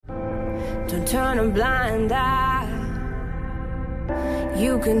Don't turn a blind eye.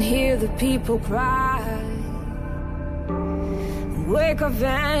 You can hear the people cry. Wake up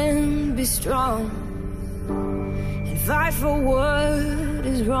and be strong, and fight for what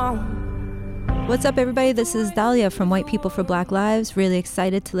is wrong. What's up, everybody? This is Dahlia from White People for Black Lives. Really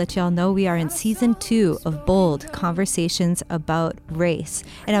excited to let y'all know we are in season 2 of Bold Conversations About Race.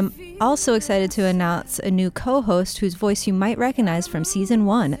 And I'm also excited to announce a new co-host whose voice you might recognize from season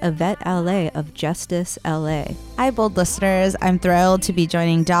 1, Yvette LA of Justice LA. Hi, Bold listeners. I'm thrilled to be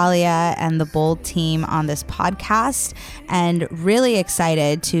joining Dahlia and the Bold team on this podcast, and really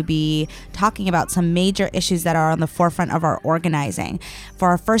excited to be talking about some major issues that are on the forefront of our organizing. For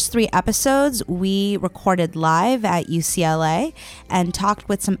our first 3 episodes, we recorded live at UCLA and talked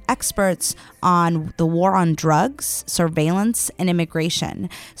with some experts on the war on drugs, surveillance, and immigration.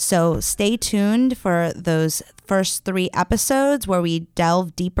 So stay tuned for those first 3 episodes where we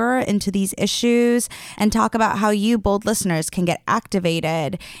delve deeper into these issues and talk about how you, Bold listeners, can get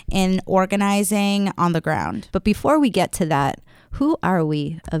activated in organizing on the ground. But before we get to that, who are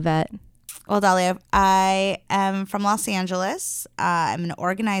we, Yvette? Well, Dahlia, I am from Los Angeles. I'm an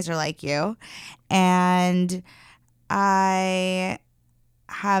organizer like you, and I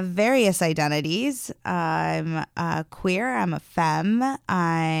have various identities. I'm queer, I'm a femme,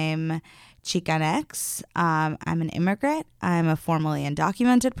 I'm Chicanx, I'm an immigrant, I'm a formerly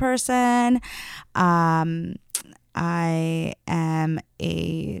undocumented person, I am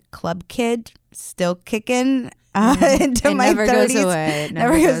a club kid, still kicking into it my never 30s. Goes away. It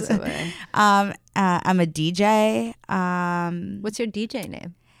never goes away. I'm a DJ. What's your DJ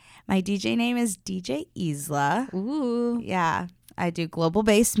name? My DJ name is DJ Isla. Ooh. Yeah. I do global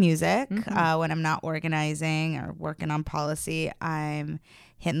based music. When I'm not organizing or working on policy, I'm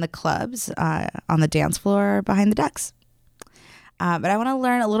hitting the clubs on the dance floor behind the decks. But I want to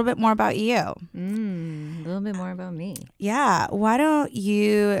learn a little bit more about you. A little bit more about me. Yeah. Why don't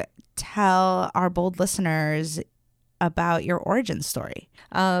you tell our Bold listeners about your origin story?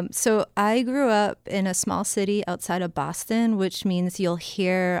 So I grew up in a small city outside of Boston, which means you'll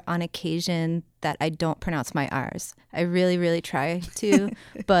hear on occasion that I don't pronounce my R's. I really, really try to,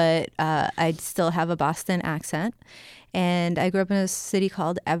 but I still have a Boston accent. And I grew up in a city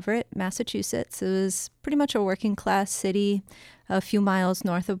called Everett, Massachusetts. It was pretty much a working class city, a few miles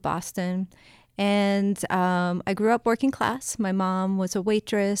north of Boston. And I grew up working class. My mom was a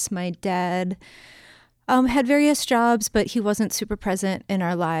waitress. My dad had various jobs, but he wasn't super present in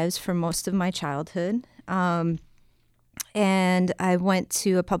our lives for most of my childhood. And I went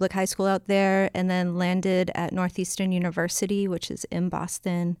to a public high school out there and then landed at Northeastern University, which is in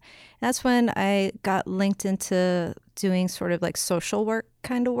Boston. That's when I got linked into doing sort of like social work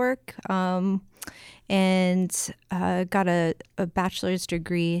kind of work. And got a bachelor's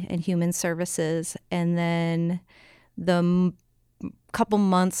degree in human services. And then couple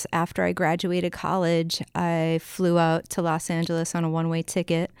months after I graduated college, I flew out to Los Angeles on a one-way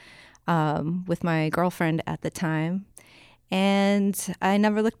ticket with my girlfriend at the time. And I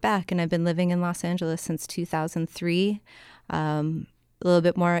never looked back, and I've been living in Los Angeles since 2003. A little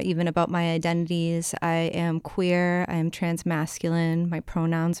bit more even about my identities. I am queer. I am transmasculine. My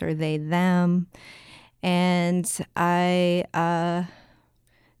pronouns are they, them. And I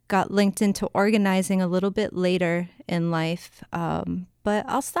got linked into organizing a little bit later in life, but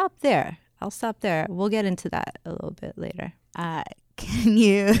I'll stop there. We'll get into that a little bit later. Can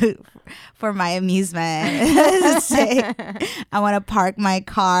you, for my amusement, say, I want to park my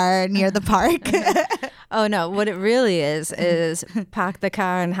car near the park? Oh, no. What it really is park the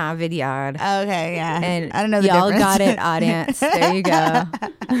car in Harvard Yard. Okay, yeah. And I don't know the y'all difference. got it, audience. There you go.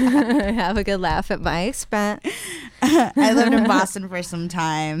 Have a good laugh at my expense. I lived in Boston for some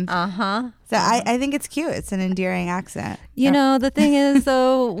time. So I think it's cute. It's an endearing accent. You know, the thing is,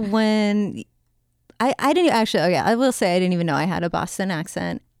 though, when I didn't actually, okay, I will say I didn't even know I had a Boston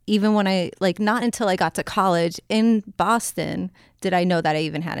accent. Even when I, not until I got to college in Boston did I know that I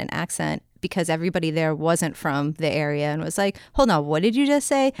even had an accent, because everybody there wasn't from the area and was like, hold on, what did you just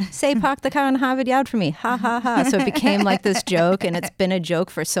say? Say park the car on Harvard Yard for me. Ha, ha, ha. So it became like this joke, and it's been a joke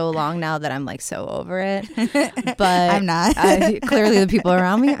for so long now that I'm so over it. But I'm not. Clearly the people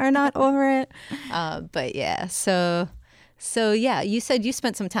around me are not over it. But yeah, so yeah, you said you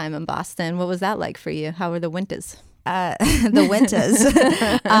spent some time in Boston. What was that like for you? How were the winters? The winters.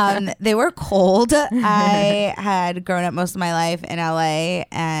 They were cold. I had grown up most of my life in LA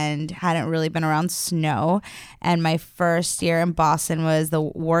and hadn't really been around snow. And my first year in Boston was the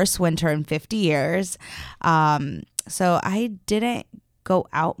worst winter in 50 years. So I didn't go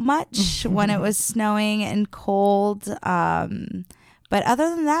out much when it was snowing and cold. But other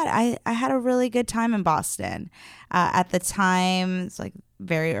than that, I had a really good time in Boston. At the time, it's like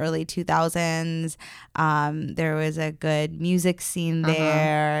very early 2000s. There was a good music scene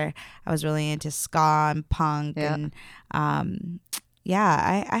there. I was really into ska and punk. And I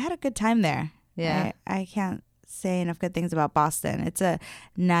had a good time there. Yeah. I can't say enough good things about Boston. It's a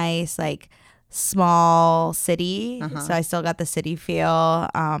nice, like, small city. So I still got the city feel.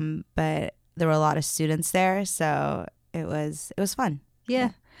 But there were a lot of students there. So it was fun.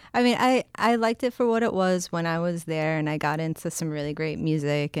 Yeah. I mean, I liked it for what it was when I was there, and I got into some really great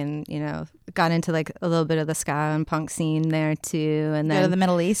music, and got into like a little bit of the ska and punk scene there too. And then go to the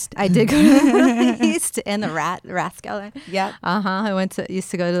Middle East. I did go to the Middle East and the Rathskeller. Yeah. I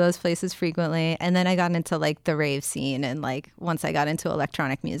used to go to those places frequently, and then I got into like the rave scene, and like once I got into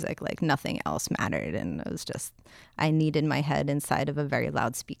electronic music, like nothing else mattered, and it was just I needed my head inside of a very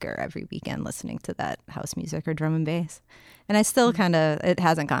loud speaker every weekend listening to that house music or drum and bass. And I still it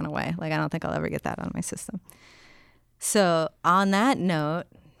hasn't gone away. Like, I don't think I'll ever get that out of my system. So on that note,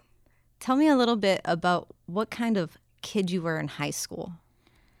 tell me a little bit about what kind of kid you were in high school.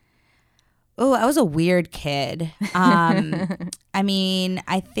 Oh, I was a weird kid. I mean,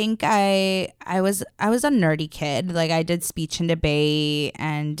 I think I was a nerdy kid. Like, I did speech and debate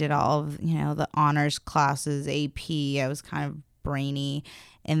and did all of, the honors classes, AP. I was kind of brainy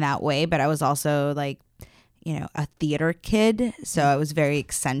in that way, but I was also like, a theater kid. So I was very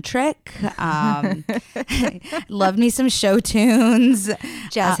eccentric. Loved me some show tunes.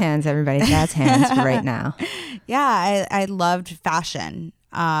 Jazz hands, everybody. Jazz hands right now. Yeah, I loved fashion.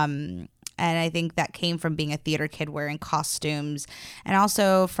 And I think that came from being a theater kid wearing costumes, and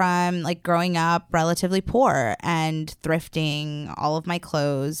also from like growing up relatively poor and thrifting all of my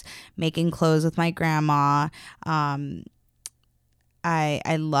clothes, making clothes with my grandma.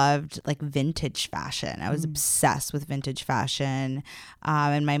 I loved like vintage fashion. I was obsessed with vintage fashion.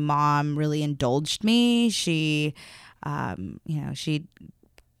 And my mom really indulged me. She'd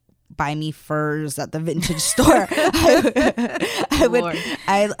buy me furs at the vintage store.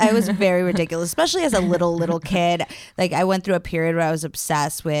 I was very ridiculous, especially as a little kid. Like, I went through a period where I was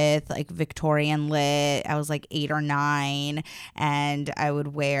obsessed with like Victorian lit. I was like 8 or 9, and I would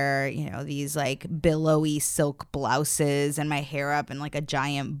wear, these like billowy silk blouses and my hair up in like a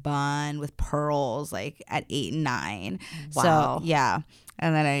giant bun with pearls, like at 8 and 9. Wow. So yeah.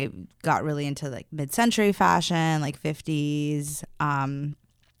 And then I got really into like mid-century fashion, like 50s.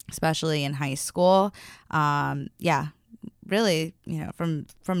 Especially in high school. Really, from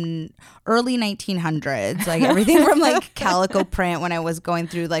early 1900s, like everything from like Calico Print when I was going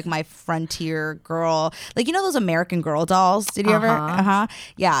through like my Frontier Girl, like, those American Girl dolls. Did you ever?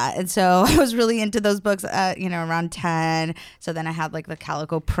 Yeah. And so I was really into those books, around 10. So then I had like the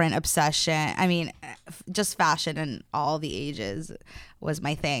Calico Print obsession. I mean, just fashion in all the ages was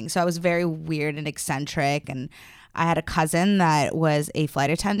my thing. So I was very weird and eccentric, and I had a cousin that was a flight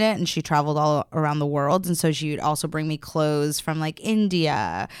attendant, and she traveled all around the world. And so she would also bring me clothes from like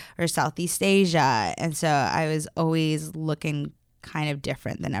India or Southeast Asia. And so I was always looking kind of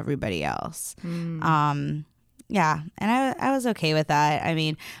different than everybody else. Yeah, and I was okay with that. I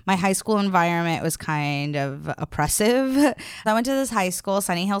mean, my high school environment was kind of oppressive. I went to this high school,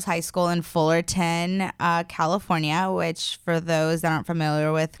 Sunny Hills High School in Fullerton, California, which for those that aren't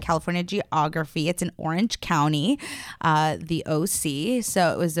familiar with California geography, it's in Orange County, the OC.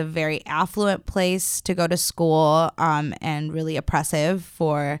 So it was a very affluent place to go to school, and really oppressive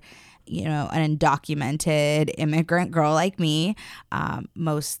for an undocumented immigrant girl like me.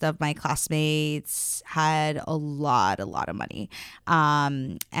 Most of my classmates had a lot of money.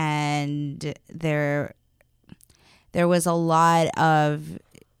 And there was a lot of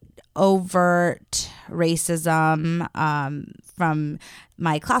overt racism from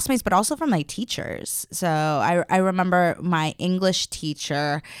my classmates, but also from my teachers. So I remember my English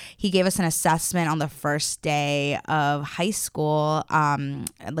teacher, he gave us an assessment on the first day of high school,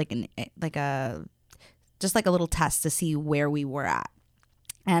 like a little test to see where we were at.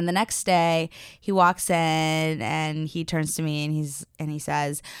 And the next day he walks in and he turns to me and he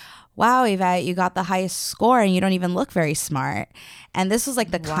says, "Wow, Yvette, you got the highest score and you don't even look very smart." And this was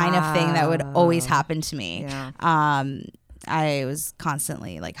like the kind of thing that would always happen to me. Yeah. I was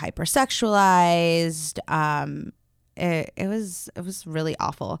constantly like hypersexualized. It was really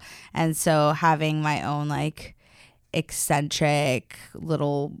awful. And so having my own like eccentric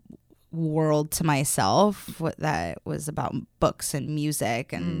little world to myself that was about books and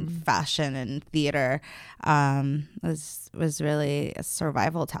music and fashion and theater was really a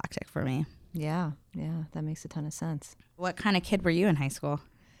survival tactic for me. Yeah, that makes a ton of sense. What kind of kid were you in high school?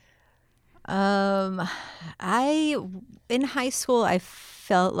 In high school, I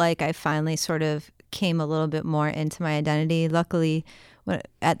felt like I finally sort of came a little bit more into my identity. Luckily,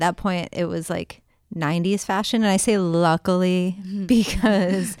 at that point, it was like 90s fashion. And I say luckily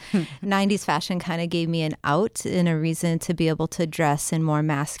because 90s fashion kind of gave me an out and a reason to be able to dress in more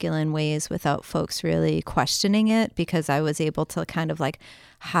masculine ways without folks really questioning it, because I was able to kind of like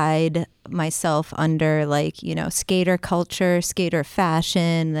hide myself under like, you know, skater culture, skater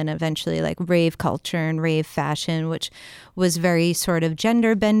fashion, then eventually like rave culture and rave fashion, which was very sort of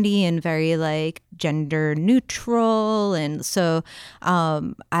gender bendy and very like gender neutral. And so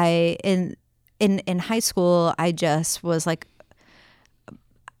in high school, I just was like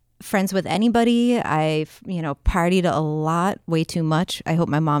friends with anybody. I, you know, partied a lot, way too much. I hope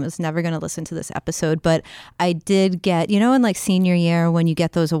my mom is never going to listen to this episode, but I did get, you know, in like senior year when you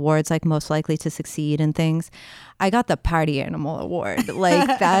get those awards like most likely to succeed and things, I got the party animal award.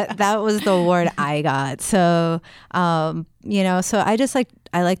 Like that was the award I got. So, you know, so I just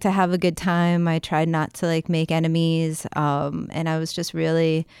I like to have a good time. I tried not to like make enemies. And I was just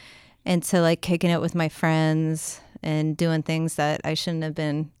really into like kicking it with my friends and doing things that I shouldn't have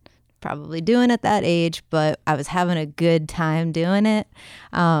been probably doing at that age, but I was having a good time doing it.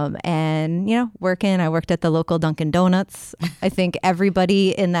 And, you know, I worked at the local Dunkin' Donuts. I think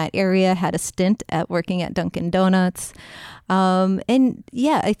everybody in that area had a stint at working at Dunkin' Donuts. And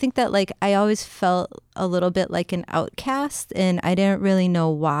yeah, I think that like I always felt a little bit like an outcast, and I didn't really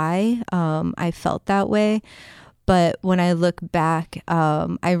know why I felt that way. But when I look back,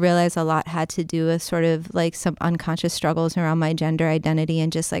 I realize a lot had to do with sort of like some unconscious struggles around my gender identity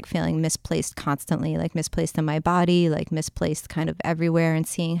and just like feeling misplaced constantly, like misplaced in my body, like misplaced kind of everywhere, and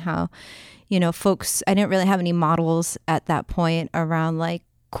seeing how, you know, folks, I didn't really have any models at that point around like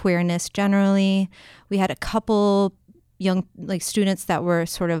queerness generally. We had a couple young like students that were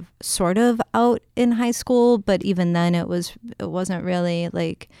sort of out in high school, but even then it wasn't really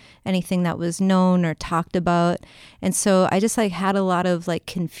like anything that was known or talked about. And so I just like had a lot of like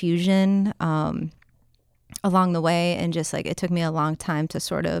confusion along the way, and just like it took me a long time to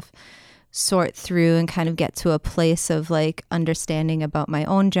sort of sort through and kind of get to a place of like understanding about my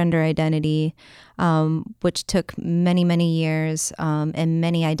own gender identity, which took many, many years and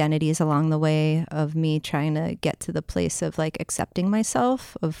many identities along the way of me trying to get to the place of like accepting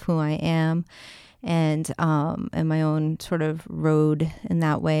myself, of who I am, and my own sort of road in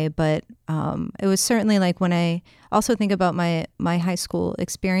that way. But it was certainly like when I also think about my high school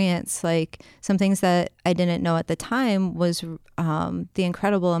experience, like some things that I didn't know at the time was the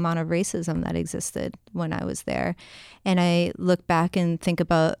incredible amount of racism that existed when I was there. And I look back and think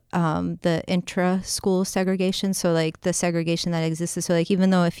about the intra-school segregation, so like the segregation that existed. So like even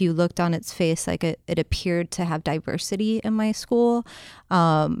though if you looked on its face, like it appeared to have diversity in my school,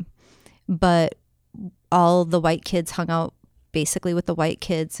 but all the white kids hung out basically with the white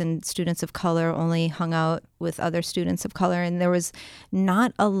kids, and students of color only hung out with other students of color. And there was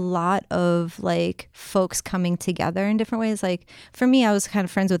not a lot of like folks coming together in different ways. Like for me, I was kind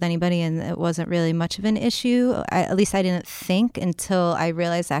of friends with anybody, and it wasn't really much of an issue. At least I didn't think until I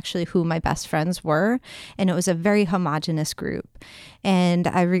realized actually who my best friends were. And it was a very homogenous group. And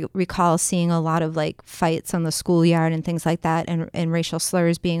I recall seeing a lot of like fights on the schoolyard and things like that, and racial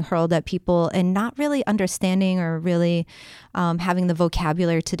slurs being hurled at people, and not really understanding or really having the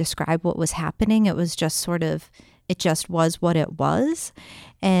vocabulary to describe what was happening. It was just sort of, it just was what it was.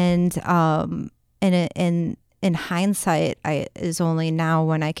 And in hindsight, is only now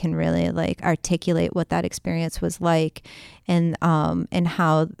when I can really like articulate what that experience was like, and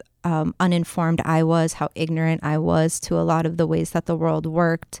how uninformed I was, how ignorant I was to a lot of the ways that the world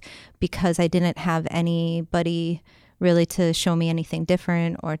worked, because I didn't have anybody really to show me anything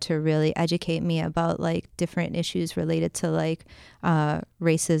different or to really educate me about like different issues related to like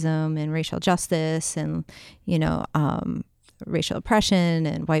racism and racial justice and, you know, racial oppression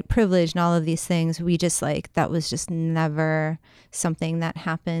and white privilege and all of these things. We just like, that was just never something that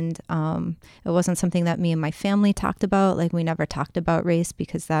happened. It wasn't something that me and my family talked about. Like we never talked about race,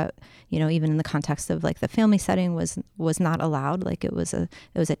 because that, you know, even in the context of like the family setting was not allowed. Like it was a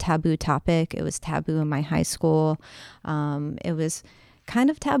taboo topic. It was taboo in my high school. It was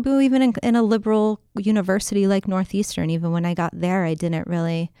kind of taboo even in a liberal university like Northeastern. Even when I got there, I didn't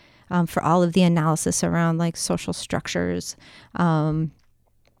really, for all of the analysis around like social structures,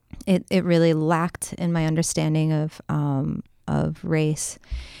 it really lacked in my understanding of race.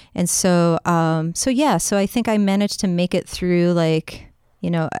 And so I think I managed to make it through, like, you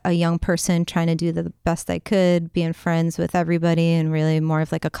know, a young person trying to do the best I could, being friends with everybody, and really more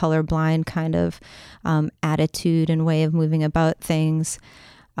of like a colorblind kind of attitude and way of moving about things.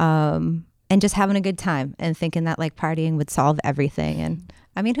 just having a good time and thinking that like partying would solve everything. And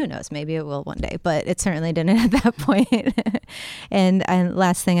I mean, who knows? Maybe it will one day, but it certainly didn't at that point. And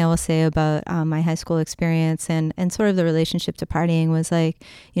last thing I will say about my high school experience and sort of the relationship to partying was like,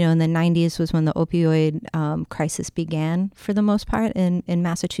 you know, in the 90s was when the opioid crisis began for the most part in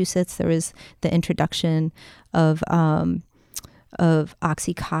Massachusetts. There was the introduction of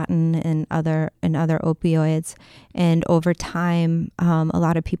Oxycontin and other opioids, and over time, a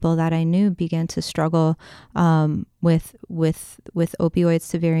lot of people that I knew began to struggle with opioids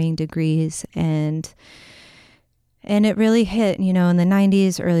to varying degrees, and it really hit, you know, in the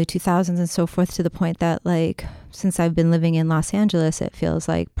 90s, early 2000s, and so forth, to the point that like since I've been living in Los Angeles, it feels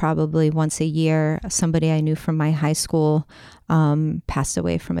like probably once a year somebody I knew from my high school passed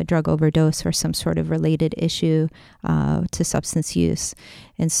away from a drug overdose or some sort of related issue to substance use.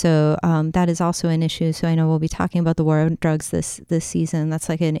 And so that is also an issue. So I know we'll be talking about the war on drugs this season. That's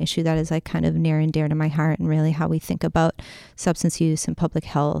like an issue that is like kind of near and dear to my heart, and really how we think about substance use and public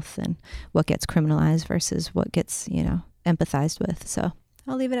health and what gets criminalized versus what gets, you know, empathized with. So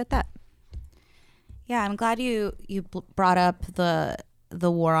I'll leave it at that. Yeah, I'm glad you brought up the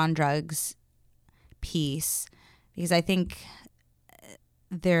war on drugs piece, because I think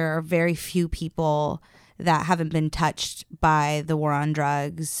there are very few people that haven't been touched by the war on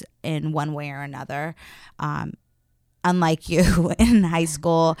drugs in one way or another. Unlike you, in high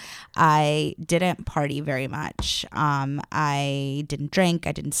school, I didn't party very much. I didn't drink.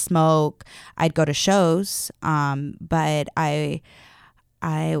 I didn't smoke. I'd go to shows, but I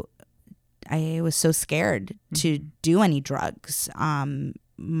was so scared to do any drugs.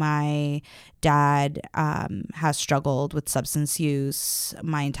 My dad has struggled with substance use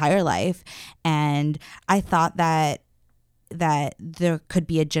my entire life, and I thought that there could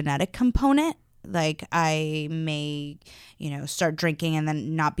be a genetic component. Like I may, you know, start drinking and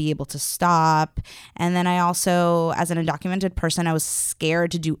then not be able to stop. And then I also, as an undocumented person, I was scared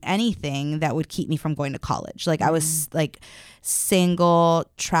to do anything that would keep me from going to college. Like I was like single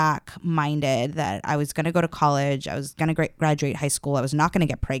track minded that I was going to go to college. I was going to graduate high school. I was not going to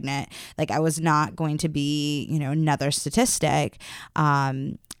get pregnant. Like I was not going to be, you know, another statistic.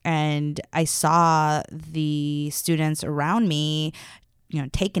 And I saw the students around me, you know,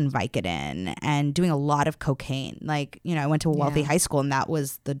 taking Vicodin and doing a lot of cocaine. Like, you know, I went to a wealthy high school and that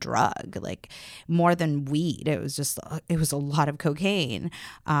was the drug, like more than weed. It was a lot of cocaine.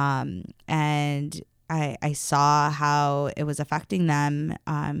 And I saw how it was affecting them,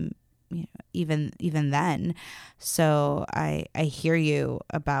 you know, even then. So I hear you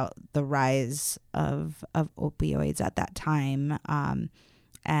about the rise of opioids at that time.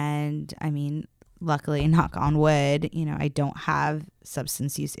 And I mean, luckily, knock on wood, you know, I don't have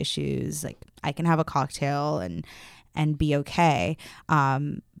substance use issues. Like I can have a cocktail and be okay.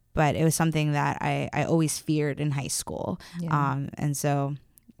 But it was something that I always feared in high school. Yeah. And so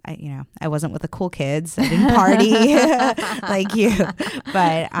I wasn't with the cool kids. I didn't party like you,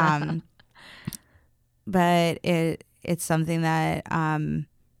 but it's something that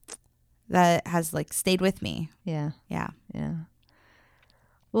that has like stayed with me. Yeah. Yeah. Yeah.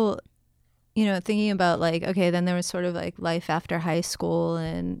 Well, you know, thinking about like, okay, then there was sort of like life after high school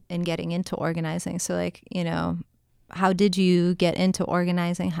and getting into organizing. So like, you know, how did you get into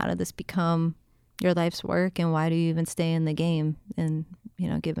organizing? How did this become your life's work? And why do you even stay in the game? And, you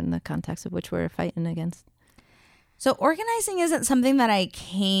know, given the context of which we're fighting against. So organizing isn't something that I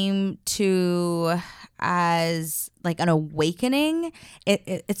came to as like an awakening.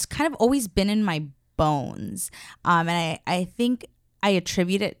 It's kind of always been in my bones. And I think I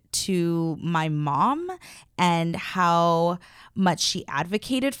attribute it to my mom and how much she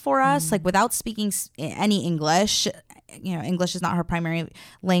advocated for us, like without speaking any English. You know, English is not her primary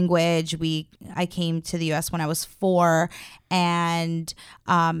language. I came to the U.S. when I was 4, and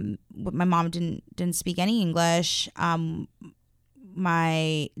my mom didn't speak any English.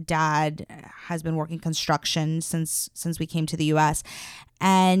 My dad has been working construction since we came to the U.S.,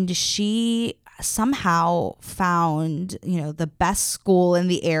 and she somehow found, you know, the best school in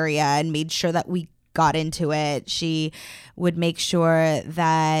the area and made sure that we got into it. She would make sure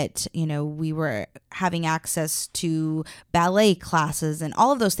that, you know, we were having access to ballet classes and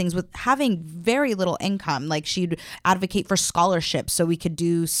all of those things with having very little income. Like she'd advocate for scholarships so we could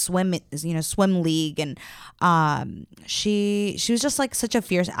do swim league. And she was just like such a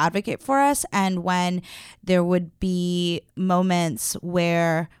fierce advocate for us. And when there would be moments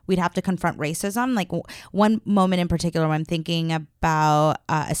where we'd have to confront racism, like one moment in particular, I'm thinking about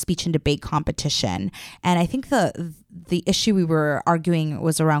a speech and debate competition. And I think the issue we were arguing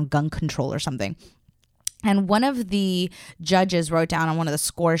was around gun control or something. And one of the judges wrote down on one of the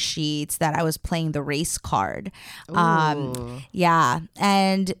score sheets that I was playing the race card. Yeah.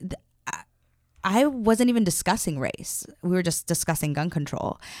 And I wasn't even discussing race. We were just discussing gun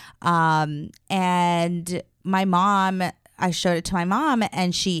control. And my mom, I showed it to my mom,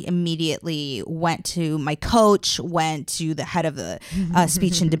 and she immediately went to my coach, went to the head of the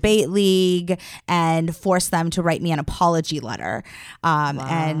speech and debate league, and forced them to write me an apology letter.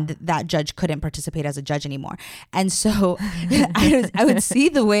 And that judge couldn't participate as a judge anymore. And so I would see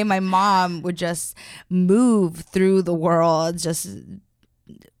the way my mom would just move through the world, just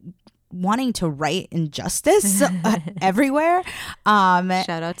wanting to right injustice everywhere.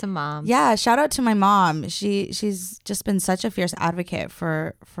 Shout out to mom. Yeah, shout out to my mom. She's just been such a fierce advocate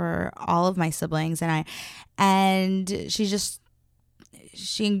for all of my siblings and she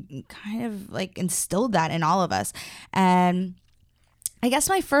kind of like instilled that in all of us. And I guess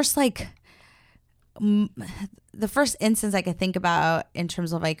my first the first instance I could think about in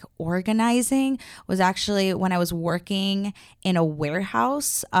terms of like organizing was actually when I was working in a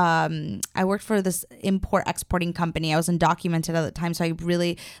warehouse. I worked for this import-exporting company. I was undocumented at the time, so I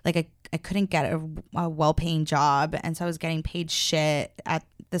really I couldn't get a well-paying job, and so I was getting paid shit at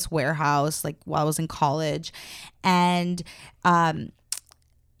this warehouse while I was in college. And the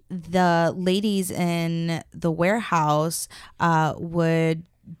ladies in the warehouse would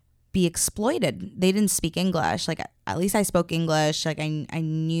be exploited. They didn't speak English. At least I spoke English. I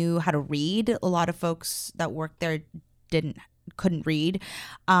knew how to read. A lot of folks that worked there couldn't read.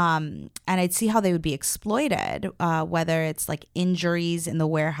 And I'd see how they would be exploited, whether it's like injuries in the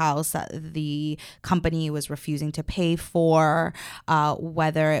warehouse that the company was refusing to pay for,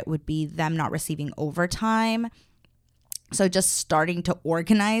 whether it would be them not receiving overtime. So just starting to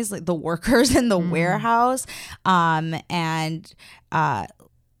organize the workers in the warehouse, and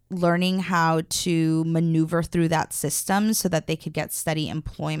learning how to maneuver through that system so that they could get steady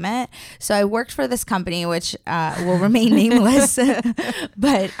employment. So I worked for this company, which will remain nameless,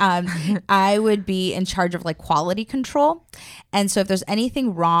 but I would be in charge of quality control. And so if there's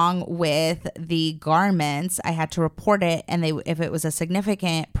anything wrong with the garments, I had to report it. And if it was a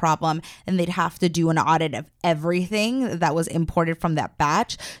significant problem, then they'd have to do an audit of everything that was imported from that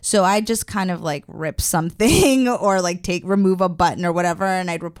batch. So I just kind of rip something or remove a button or whatever,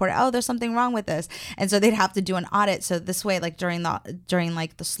 and I'd report, oh, there's something wrong with this. And so they'd have to do an audit. So this way, during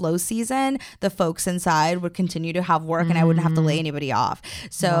the slow season, the folks inside would continue to have work, and I wouldn't have to lay anybody off.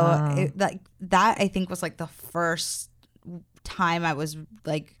 So that I think was the first time I was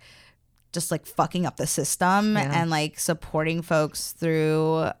just fucking up the system and supporting folks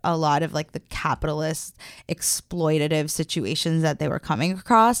through a lot of the capitalist exploitative situations that they were coming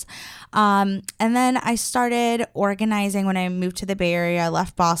across. And then I started organizing when I moved to the Bay Area. I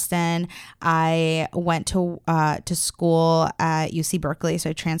left Boston. I went to school at UC Berkeley,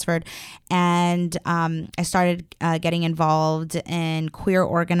 so I transferred, and I started getting involved in queer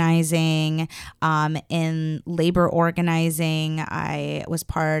organizing, in labor organizing. I was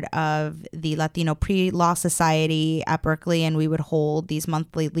part of the Latino Pre-Law Society at Berkeley, and we would hold these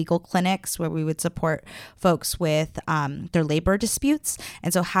monthly legal clinics where we would support folks with their labor disputes.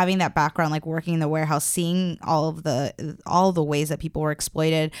 And so having that background, working in the warehouse, seeing all the ways that people were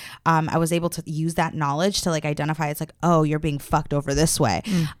exploited, I was able to use that knowledge to identify it's oh, you're being fucked over this way.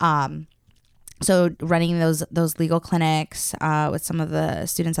 So running those legal clinics with some of the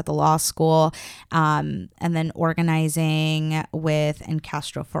students at the law school, and then organizing with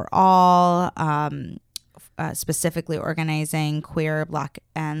Encastro for All, specifically organizing queer, Black,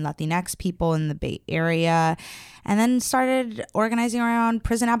 and Latinx people in the Bay Area, and then started organizing around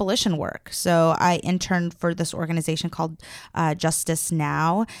prison abolition work. So I interned for this organization called Justice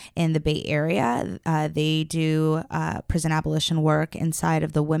Now in the Bay Area. They do prison abolition work inside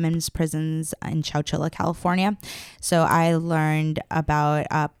of the women's prisons in Chowchilla, California. So I learned about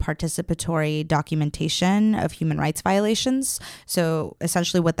participatory documentation of human rights violations. So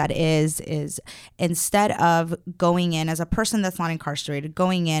essentially what that is instead of going in as a person that's not incarcerated,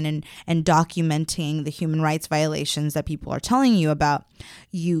 going in and documenting the human rights violations that people are telling you about,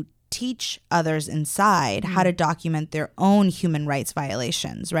 you teach others inside how to document their own human rights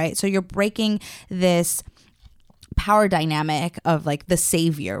violations, right? So you're breaking this power dynamic of the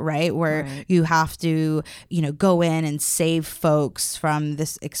savior, right? Where you have to, go in and save folks from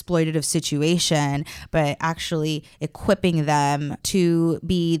this exploitative situation, but actually equipping them to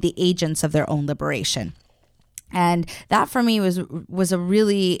be the agents of their own liberation. And that for me was a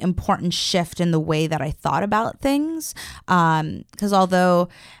really important shift in the way that I thought about things. Because although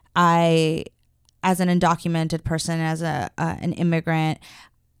I, as an undocumented person, as an immigrant,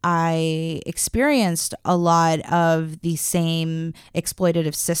 I experienced a lot of the same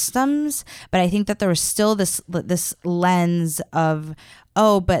exploitative systems, but I think that there was still this lens of,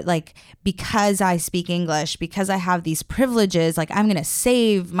 oh, but like, because I speak English, because I have these privileges, like I'm going to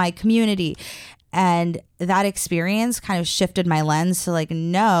save my community. And that experience kind of shifted my lens to like,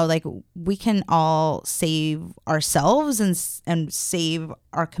 no, like we can all save ourselves and save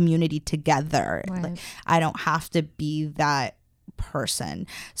our community together. Right. Like, I don't have to be that person.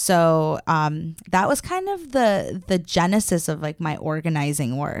 So that was kind of the genesis of like my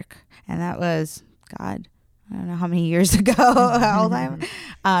organizing work. And that was, God, I don't know how many years ago. How old I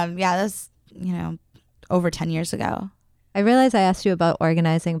am. Yeah, that's, over 10 years ago. I realize I asked you about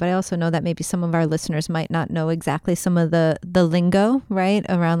organizing, but I also know that maybe some of our listeners might not know exactly some of the lingo, right?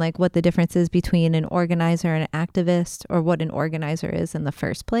 Around like what the difference is between an organizer and an activist, or what an organizer is in the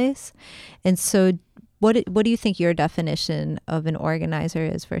first place. And so what do you think your definition of an organizer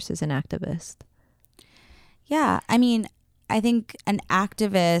is versus an activist? Yeah, I mean, I think an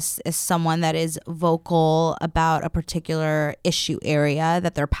activist is someone that is vocal about a particular issue area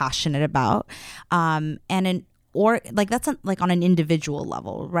that they're passionate about. That's like on an individual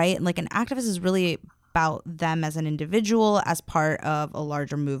level, right? Like an activist is really about them as an individual, as part of a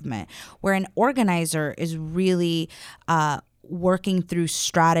larger movement, where an organizer is really working through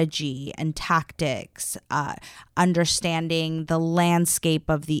strategy and tactics, understanding the landscape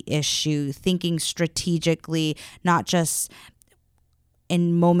of the issue, thinking strategically, not just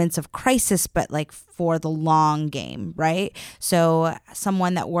in moments of crisis, but like for the long game, right? So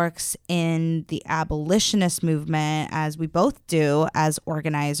someone that works in the abolitionist movement, as we both do as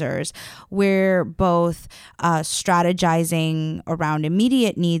organizers, we're both strategizing around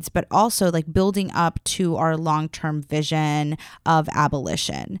immediate needs, but also like building up to our long-term vision of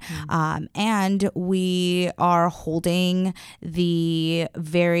abolition. And we are holding the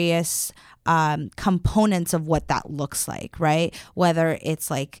various components of what that looks like, right? Whether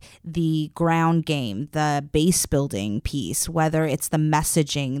it's like the ground game, the base building piece, whether it's the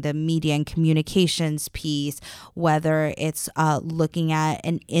messaging, the media and communications piece, whether it's looking at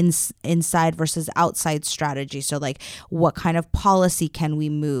an inside versus outside strategy. So like, what kind of policy can we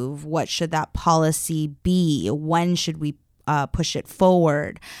move? What should that policy be? When should we push it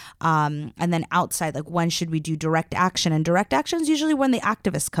forward? And then outside, like when should we do direct action? And direct action is usually when the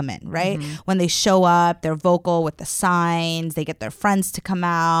activists come in, right? When they show up, they're vocal with the signs, they get their friends to come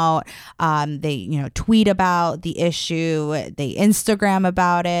out, they tweet about the issue, they Instagram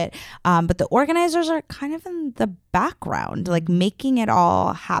about it. But the organizers are kind of in the background, like making it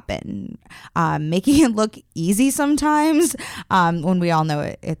all happen, making it look easy sometimes, when we all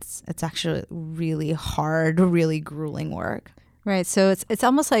know it's actually really hard, really grueling work. Right. So it's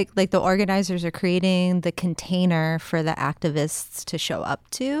almost like the organizers are creating the container for the activists to show up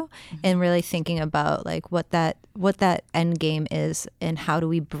to, and really thinking about like what that end game is, and how do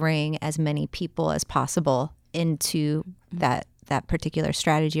we bring as many people as possible into that particular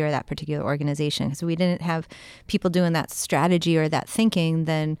strategy or that particular organization. Because if we didn't have people doing that strategy or that thinking,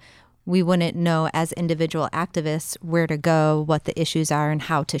 then we wouldn't know as individual activists where to go, what the issues are, and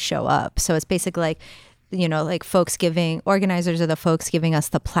how to show up. So it's basically like, organizers are the folks giving us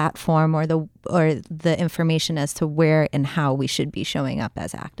the platform or the information as to where and how we should be showing up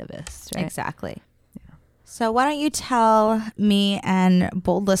as activists. Right? Exactly. Yeah. So why don't you tell me and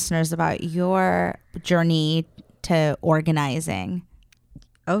bold listeners about your journey to organizing?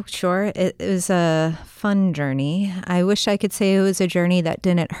 Oh, sure. It was a fun journey. I wish I could say it was a journey that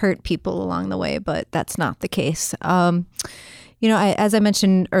didn't hurt people along the way, but that's not the case. As I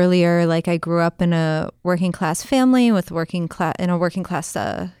mentioned earlier, like I grew up in a working class family in a working class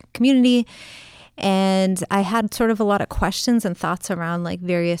community. And I had sort of a lot of questions and thoughts around like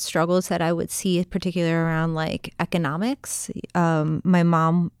various struggles that I would see, particularly around like economics. My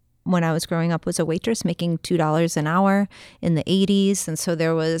mom, when I was growing up, was a waitress making $2 an hour in the 80s. And so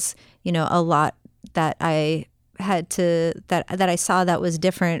there was, a lot that I saw that was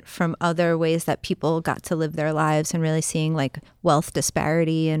different from other ways that people got to live their lives, and really seeing like wealth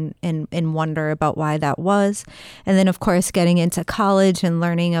disparity and wonder about why that was. And then, of course, getting into college and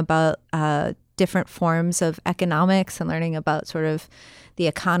learning about different forms of economics and learning about sort of the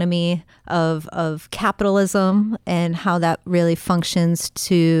economy of capitalism and how that really functions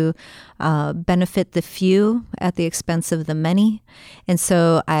to benefit the few at the expense of the many. And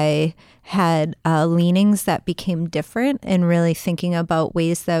so I had leanings that became different, and really thinking about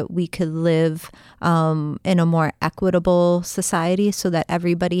ways that we could live in a more equitable society so that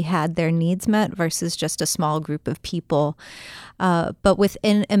everybody had their needs met versus just a small group of people. But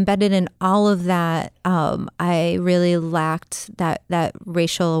embedded in all of that, I really lacked that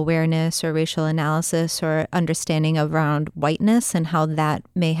racial awareness or racial analysis or understanding around whiteness and how that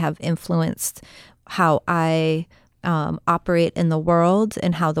may have influenced how I operate in the world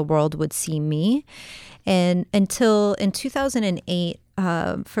and how the world would see me. And until in 2008,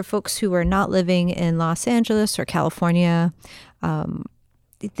 for folks who were not living in Los Angeles or California,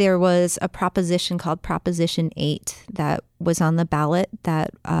 there was a proposition called Proposition 8 that was on the ballot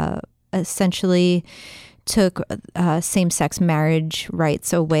that essentially took same-sex marriage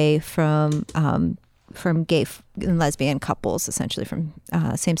rights away from gay and lesbian couples, essentially from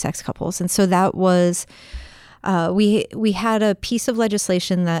same-sex couples. And so that was we had a piece of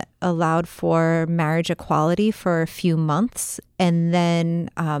legislation that allowed for marriage equality for a few months, and then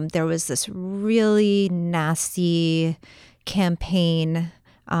there was this really nasty campaign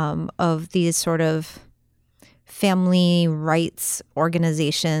of these sort of family rights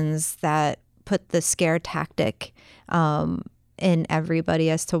organizations that put the scare tactic in everybody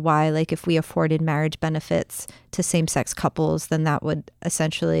as to why, like, if we afforded marriage benefits to same-sex couples, then that would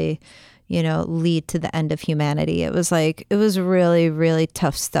essentially, lead to the end of humanity. It was really, really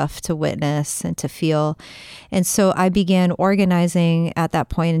tough stuff to witness and to feel. And so I began organizing at that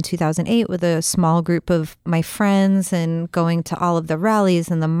point in 2008 with a small group of my friends and going to all of the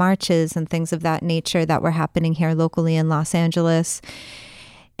rallies and the marches and things of that nature that were happening here locally in Los Angeles.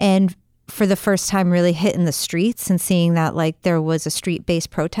 And for the first time really hitting the streets and seeing that like there was a street-based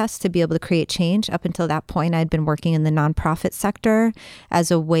protest to be able to create change. Up until that point, I'd been working in the nonprofit sector as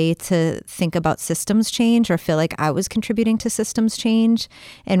a way to think about systems change or feel like I was contributing to systems change,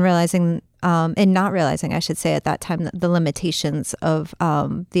 and realizing and not realizing, I should say at that time, the limitations of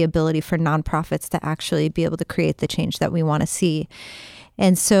the ability for nonprofits to actually be able to create the change that we want to see.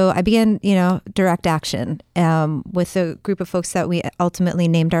 And so I began, direct action with a group of folks that we ultimately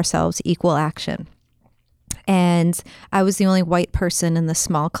named ourselves Equal Action. And I was the only white person in the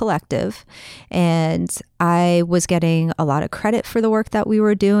small collective. And I was getting a lot of credit for the work that we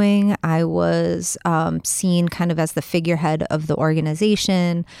were doing. I was seen kind of as the figurehead of the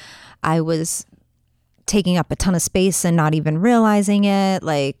organization. I was taking up a ton of space and not even realizing it.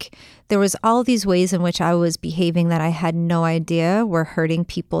 Like, there was all these ways in which I was behaving that I had no idea were hurting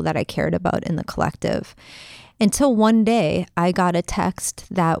people that I cared about in the collective. Until one day I got a text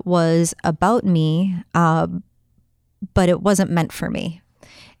that was about me, but it wasn't meant for me.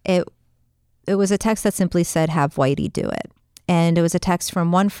 It was a text that simply said, "Have Whitey do it." And it was a text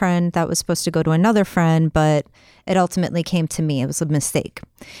from one friend that was supposed to go to another friend, but it ultimately came to me. It was a mistake.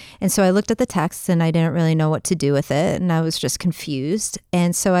 And so I looked at the text and I didn't really know what to do with it. And I was just confused.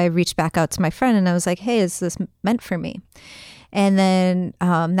 And so I reached back out to my friend and I was like, "Hey, is this meant for me?" And then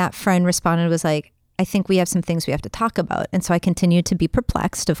that friend responded, was like, "I think we have some things we have to talk about." And so I continued to be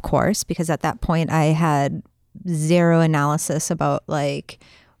perplexed, of course, because at that point I had zero analysis about like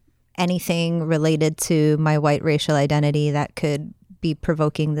anything related to my white racial identity that could be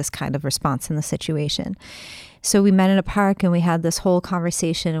provoking this kind of response in the situation. So we met in a park and we had this whole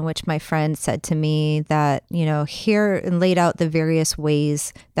conversation in which my friend said to me that, here, and laid out the various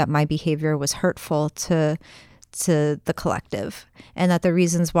ways that my behavior was hurtful to the collective, and that the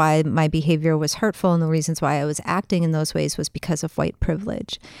reasons why my behavior was hurtful and the reasons why I was acting in those ways was because of white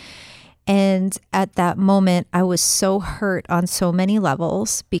privilege. And at that moment, I was so hurt on so many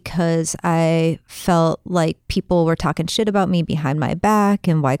levels because I felt like people were talking shit about me behind my back,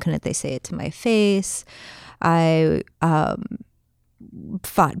 and why couldn't they say it to my face? I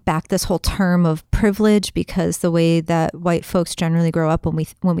fought back this whole term of privilege, because the way that white folks generally grow up,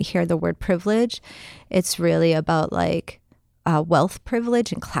 when we hear the word privilege, it's really about like wealth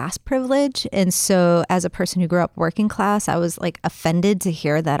privilege and class privilege. And so as a person who grew up working class, I was like offended to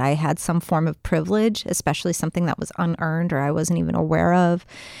hear that I had some form of privilege, especially something that was unearned or I wasn't even aware of.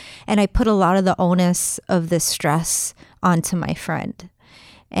 And I put a lot of the onus of this stress onto my friend.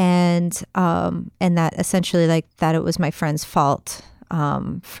 And that essentially, like, that it was my friend's fault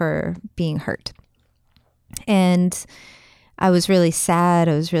for being hurt. And I was really sad,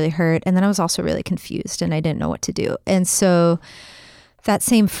 I was really hurt, and then I was also really confused and I didn't know what to do. And so that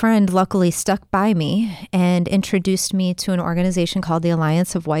same friend luckily stuck by me and introduced me to an organization called the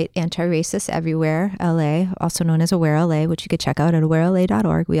Alliance of White Anti-Racists Everywhere, LA, also known as Aware LA, which you could check out at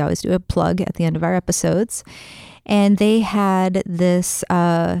awarela.org. We always do a plug at the end of our episodes. And they had this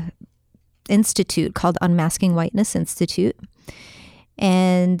institute called Unmasking Whiteness Institute.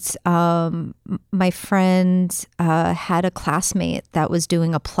 And my friend had a classmate that was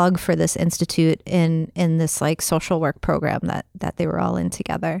doing a plug for this institute in this like social work program that they were all in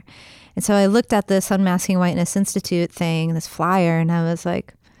together. And so I looked at this Unmasking Whiteness Institute thing, this flyer, and I was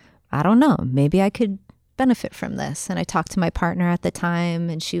like, I don't know, maybe I could benefit from this. And I talked to my partner at the time,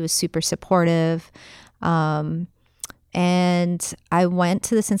 and she was super supportive. And I went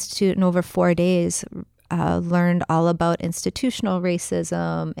to this institute, and over 4 days, learned all about institutional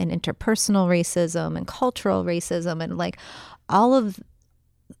racism and interpersonal racism and cultural racism, and like all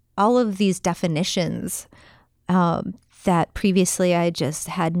of these definitions that previously I just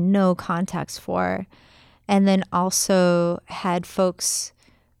had no context for. And then also had folks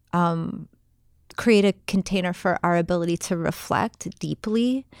create a container for our ability to reflect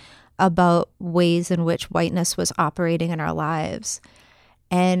deeply about ways in which whiteness was operating in our lives.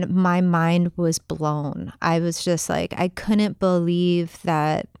 And my mind was blown. I was just like, I couldn't believe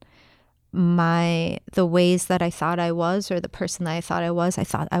that the ways that I thought I was, or the person that I thought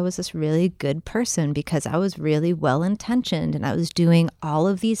I was this really good person because I was really well-intentioned, and I was doing all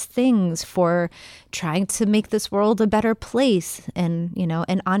of these things for trying to make this world a better place, and, you know,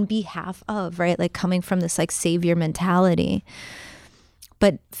 and on behalf of, right? Like coming from this like savior mentality,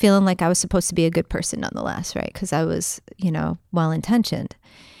 but feeling like I was supposed to be a good person nonetheless, right? Because I was, you know, well-intentioned.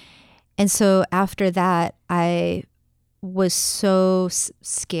 And so after that, I was so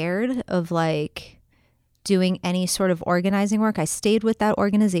scared of like doing any sort of organizing work. I stayed with that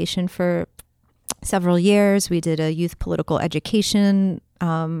organization for several years. We did a youth political education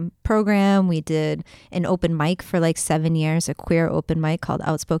program. We did an open mic for like 7 years, a queer open mic called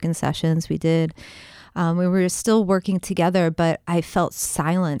Outspoken Sessions. We were still working together, but I felt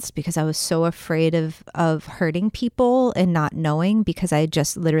silenced because I was so afraid of hurting people and not knowing, because I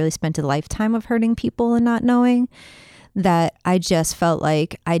just literally spent a lifetime of hurting people and not knowing, that I just felt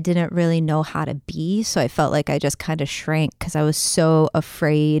like I didn't really know how to be. So I felt like I just kind of shrank because I was so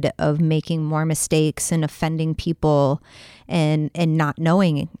afraid of making more mistakes and offending people and not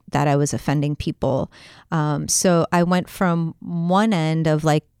knowing that I was offending people. So I went from one end of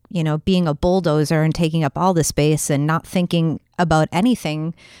like, you know, being a bulldozer and taking up all the space and not thinking about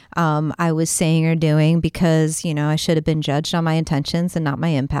anything I was saying or doing, because, you know, I should have been judged on my intentions and not my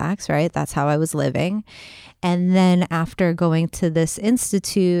impacts, right? That's how I was living. And then after going to this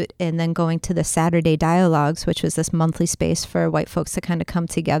institute and then going to the Saturday Dialogues, which was this monthly space for white folks to kind of come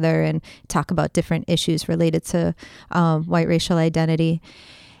together and talk about different issues related to white racial identity.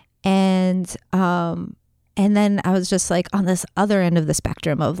 And then I was just like on this other end of the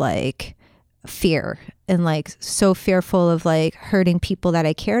spectrum of like fear, and like so fearful of like hurting people that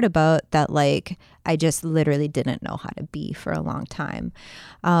I cared about, that like I just literally didn't know how to be for a long time.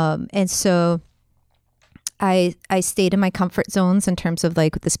 And so I stayed in my comfort zones in terms of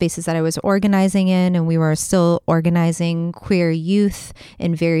like the spaces that I was organizing in, and we were still organizing queer youth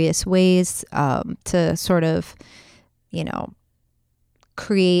in various ways to sort of, you know,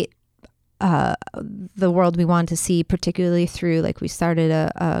 create the world we wanted to see, particularly through like we started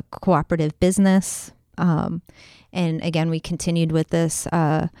a cooperative business. And again, we continued with this,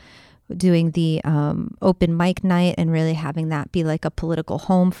 doing the open mic night and really having that be like a political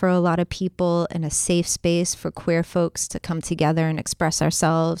home for a lot of people and a safe space for queer folks to come together and express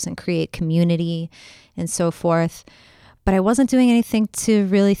ourselves and create community and so forth. But I wasn't doing anything to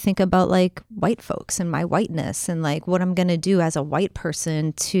really think about like white folks and my whiteness and like what I'm going to do as a white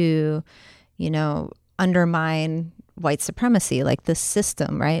person to, you know, undermine white supremacy, like this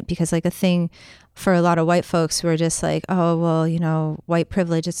system, right? Because like a thing for a lot of white folks who are just like, oh, well, you know, white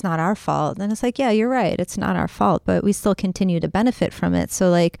privilege, it's not our fault. And it's like, yeah, you're right. It's not our fault, but we still continue to benefit from it. So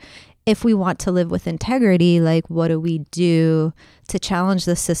like, if we want to live with integrity, like what do we do to challenge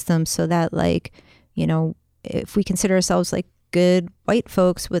the system so that like, you know, if we consider ourselves like good white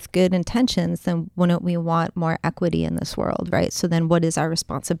folks with good intentions, then wouldn't we want more equity in this world, right? So then what is our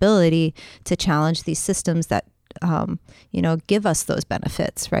responsibility to challenge these systems that, you know, give us those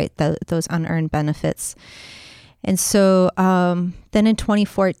benefits, right? Those unearned benefits. And so then in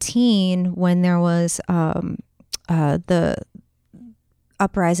 2014, when there was the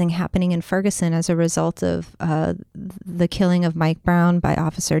uprising happening in Ferguson as a result of the killing of Mike Brown by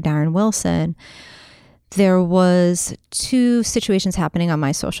Officer Darren Wilson, there was two situations happening on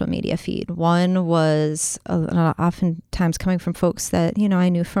my social media feed. One was oftentimes coming from folks that, you know, I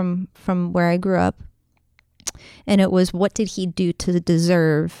knew from where I grew up. And it was, what did he do to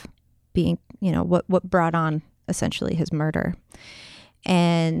deserve being, you know, what brought on essentially his murder?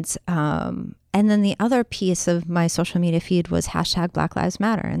 And then the other piece of my social media feed was hashtag Black Lives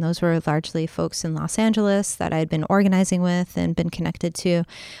Matter. And those were largely folks in Los Angeles that I'd been organizing with and been connected to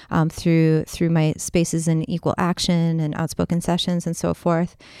through my spaces in Equal Action and Outspoken Sessions and so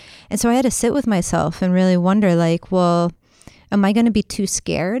forth. And so I had to sit with myself and really wonder, like, well, am I going to be too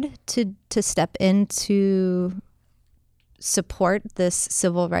scared to step in to support this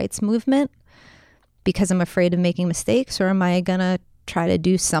civil rights movement? because I'm afraid of making mistakes, or am I going to try to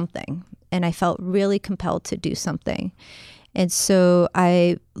do something? And I felt really compelled to do something. And so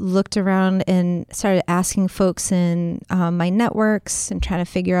I looked around and started asking folks in my networks and trying to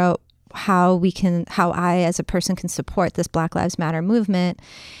figure out how I as a person can support this Black Lives Matter movement.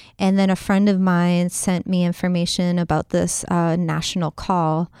 And then a friend of mine sent me information about this national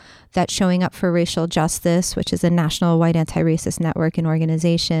call that's Showing Up for Racial Justice, which is a national white anti-racist network and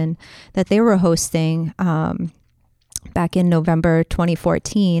organization that they were hosting back in November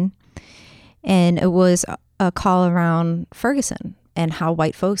 2014. And it was a call around Ferguson and how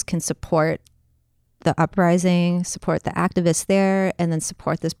white folks can support the uprising, support the activists there, and then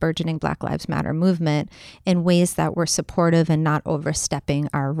support this burgeoning Black Lives Matter movement in ways that were supportive and not overstepping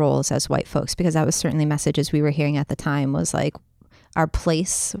our roles as white folks. Because that was certainly messages we were hearing at the time, was like our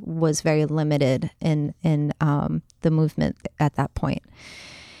place was very limited in the movement at that point.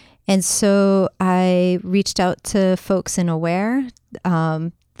 And so I reached out to folks in Aware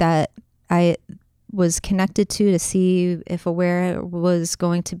that I was connected to see if Aware was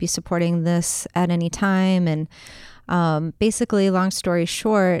going to be supporting this at any time. And basically, long story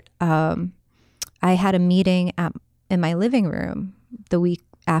short, I had a meeting in my living room the week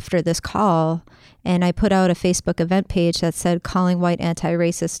after this call, and I put out a Facebook event page that said calling white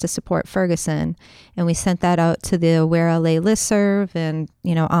anti-racists to support Ferguson. And we sent that out to the Aware LA listserv and,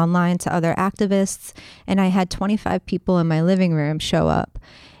 online to other activists. And I had 25 people in my living room show up.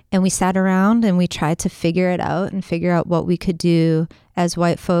 And we sat around and we tried to figure it out and figure out what we could do as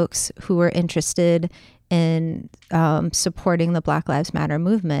white folks who were interested in supporting the Black Lives Matter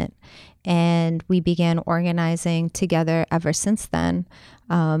movement. And we began organizing together ever since then.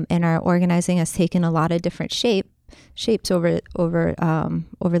 And our organizing has taken a lot of different shapes over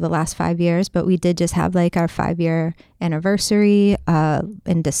the last 5 years. But we did just have like our 5-year anniversary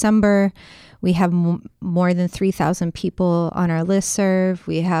in December. We have more than 3,000 people on our listserv.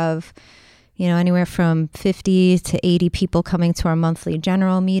 We have, anywhere from 50 to 80 people coming to our monthly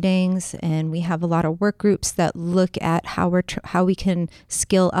general meetings. And we have a lot of work groups that look at how we can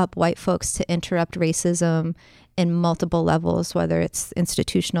skill up white folks to interrupt racism in multiple levels, whether it's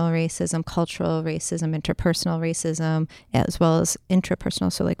institutional racism, cultural racism, interpersonal racism, as well as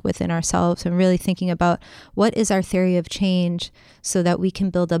intrapersonal, so like within ourselves, and really thinking about what is our theory of change so that we can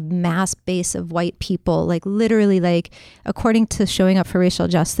build a mass base of white people, like literally, like according to Showing Up for Racial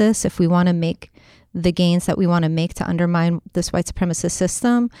Justice, if we want to make the gains that we want to make to undermine this white supremacist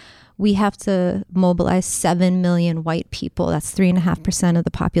system, we have to mobilize 7 million white people. That's 3.5% of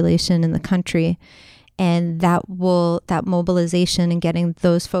the population in the country. And that mobilization and getting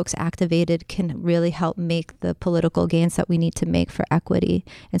those folks activated can really help make the political gains that we need to make for equity.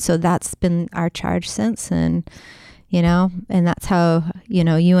 And so that's been our charge since. And, and that's how,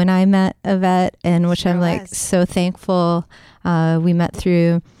 you and I met, Yvette, and which sure I'm like so thankful. We met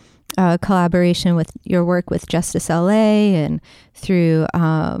through collaboration with your work with Justice LA and through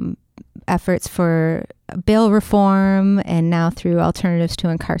efforts for bail reform, and now through Alternatives to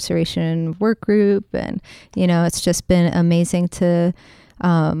Incarceration work group. And, it's just been amazing to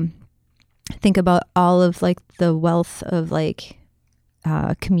think about all of like the wealth of like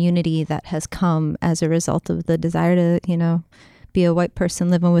community that has come as a result of the desire to, be a white person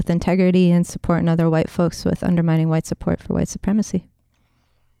living with integrity and supporting other white folks with undermining white support for white supremacy.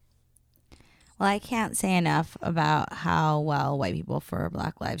 Well, I can't say enough about how well White People for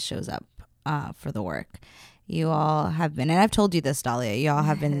Black Lives shows up for the work. You all have been, and I've told you this, Dahlia, you all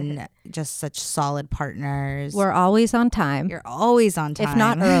have been just such solid partners. We're always on time. You're always on time. If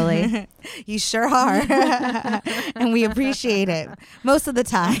not early. You sure are. And we appreciate it most of the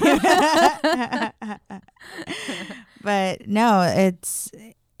time. But no,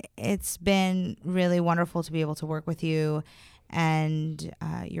 it's been really wonderful to be able to work with you and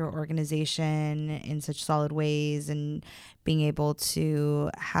your organization in such solid ways, and being able to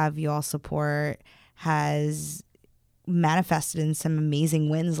have you all support has manifested in some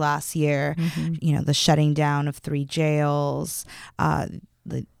amazing wins last year. Mm-hmm. The shutting down of 3 jails,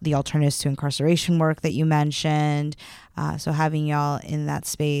 the Alternatives to Incarceration work that you mentioned. So having y'all in that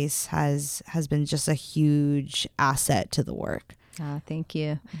space has been just a huge asset to the work. Thank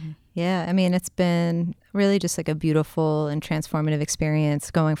you. Mm-hmm. Yeah, I mean, it's been really just like a beautiful and transformative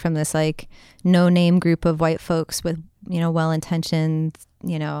experience going from this like no-name group of white folks with, well-intentioned,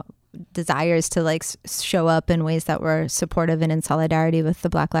 desires to like show up in ways that were supportive and in solidarity with the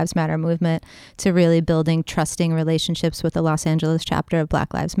Black Lives Matter movement, to really building trusting relationships with the Los Angeles chapter of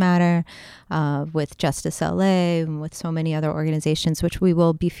Black Lives Matter, with Justice LA, and with so many other organizations, which we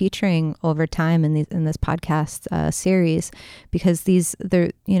will be featuring over time in this podcast series, because these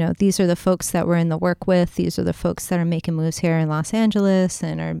are the folks that we're in the work with. These are the folks that are making moves here in Los Angeles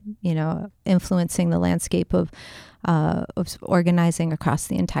and are, influencing the landscape of organizing across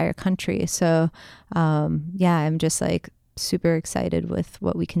the entire country. So, I'm just like super excited with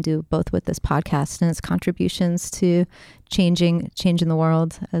what we can do, both with this podcast and its contributions to changing the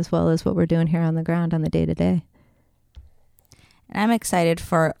world, as well as what we're doing here on the ground on the day-to-day. And I'm excited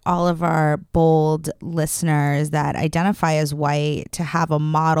for all of our bold listeners that identify as white to have a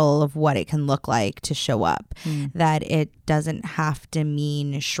model of what it can look like to show up. That it doesn't have to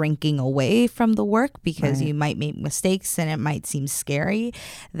mean shrinking away from the work, because you might make mistakes and it might seem scary.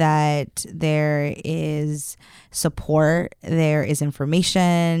 That there is support, there is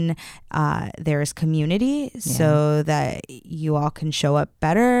information, there is community, so that you all can show up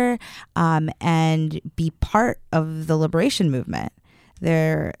better and be part of the liberation movement.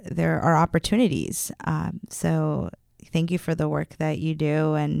 There are opportunities. So thank you for the work that you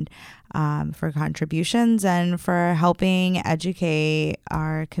do, and for contributions, and for helping educate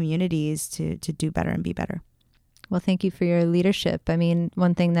our communities to do better and be better. Well, thank you for your leadership. I mean,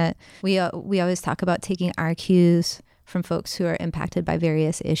 one thing that we always talk about, taking our cues from folks who are impacted by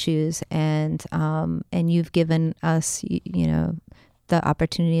various issues, and you've given us, the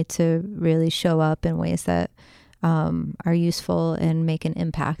opportunity to really show up in ways that are useful and make an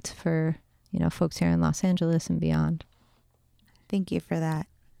impact for, folks here in Los Angeles and beyond. Thank you for that.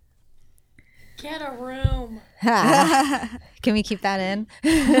 Get a room. Can we keep that in?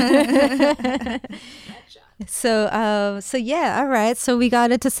 So yeah, all right. So we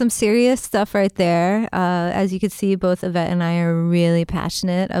got into some serious stuff right there. As you can see, both Yvette and I are really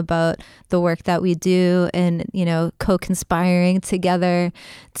passionate about the work that we do, and, co-conspiring together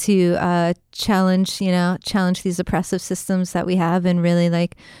to challenge these oppressive systems that we have, and really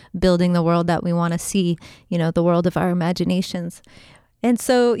like building the world that we want to see, the world of our imaginations. And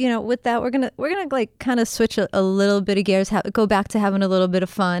so, with that, we're gonna like kind of switch a little bit of gears, go back to having a little bit of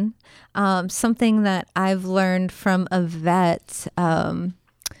fun. Something that I've learned from Yvette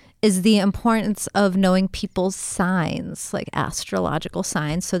is the importance of knowing people's signs, like astrological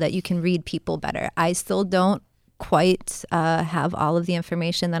signs, so that you can read people better. I still don't quite have all of the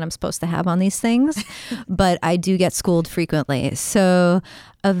information that I'm supposed to have on these things, but I do get schooled frequently. So,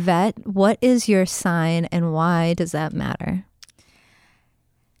 Yvette, what is your sign, and why does that matter?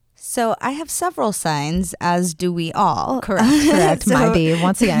 So I have several signs, as do we all. Correct. My B.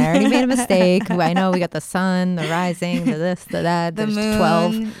 Once again, I already made a mistake. I know we got the sun, the rising, the this, the that. The moon,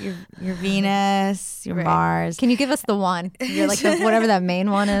 12. Your Venus, your Mars. Can you give us the one? You're like whatever that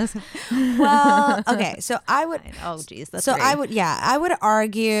main one is. Well, okay. So I would. Oh, geez. That's so great. I would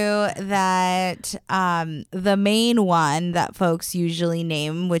argue that the main one that folks usually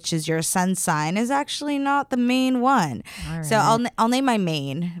name, which is your sun sign, is actually not the main one. All right. So I'll name my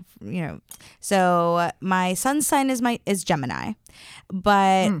main. So my sun sign is Gemini,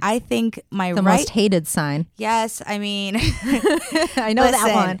 but I think the most hated sign. Yes, I mean, I know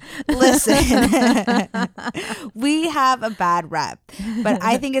that one. Listen, we have a bad rep, but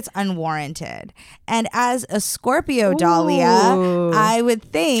I think it's unwarranted. And as a Scorpio, Dahlia, I would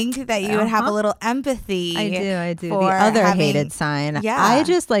think that you would have a little empathy. I do. The other hated sign. Yeah. I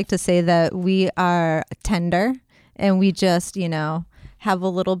just like to say that we are tender, and we just, have a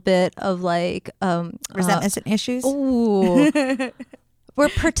little bit of like resentments and issues. Ooh. We're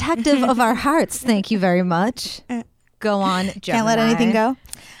protective of our hearts. Thank you very much. Go on, Gemini. Can't let anything go.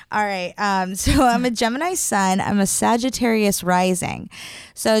 All right. So I'm a Gemini sun. I'm a Sagittarius rising.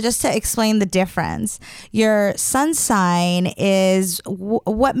 So just to explain the difference, your sun sign is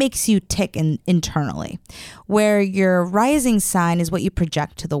what makes you tick internally, where your rising sign is what you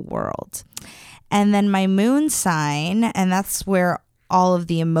project to the world. And then my moon sign, and that's where all of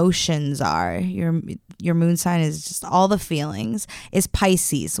the emotions are. Your moon sign is just all the feelings, is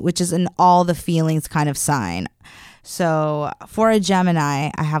Pisces, which is an all the feelings kind of sign. So for a Gemini,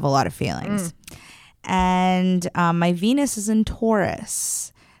 I have a lot of feelings. And my Venus is in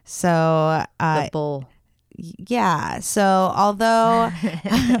Taurus. So the bull. yeah. So although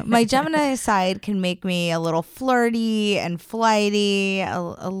my Gemini side can make me a little flirty and flighty,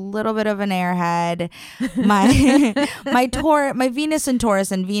 a little bit of an airhead, my Venus and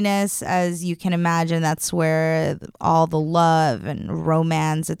Taurus, and Venus, as you can imagine, that's where all the love and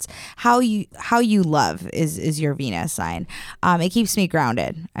romance. It's how you love is your Venus sign. It keeps me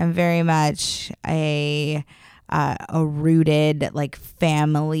grounded. I'm very much a rooted, like,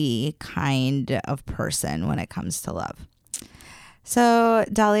 family kind of person when it comes to love. So,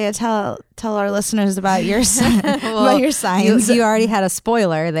 Dahlia, tell our listeners about your about your signs. You already had a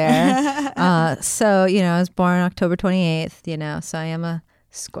spoiler there. So, I was born October 28th, so I am a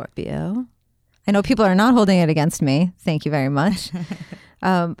Scorpio. I know people are not holding it against me. Thank you very much.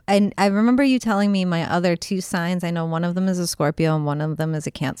 And I remember you telling me my other two signs. I know one of them is a Scorpio and one of them is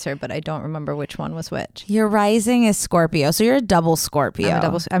a Cancer, but I don't remember which one was which. Your rising is Scorpio, so you're a double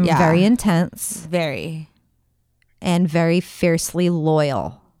Scorpio. I'm very intense. Very. And very fiercely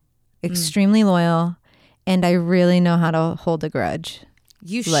loyal. Extremely loyal. And I really know how to hold a grudge.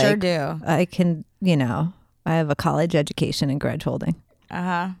 You sure do. I can, I have a college education in grudge holding.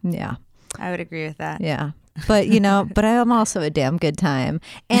 Uh-huh. Yeah. I would agree with that. Yeah. But, but I am also a damn good time.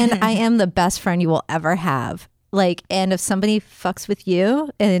 And I am the best friend you will ever have. And if somebody fucks with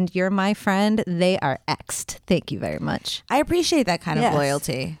you and you're my friend, they are X'd. Thank you very much. I appreciate that kind of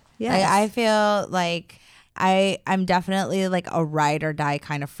loyalty. Yes. I feel like I'm definitely like a ride or die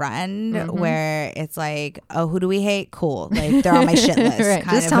kind of friend where it's like, oh, who do we hate? Cool. Like, they're on my shit list. Right.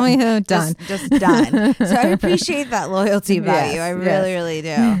 Just tell me who. Done. Just done. So I appreciate that loyalty about you. I really, really do.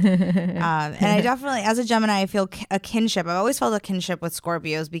 And I definitely, as a Gemini, I feel a kinship. I've always felt a kinship with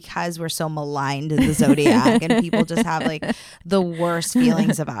Scorpios because we're so maligned in the zodiac and people just have like the worst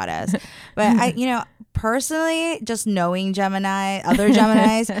feelings about us. But personally, just knowing other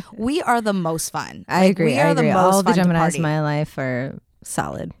Geminis, we are the most fun. I agree. We are the most All the fun to Geminis party. in my life are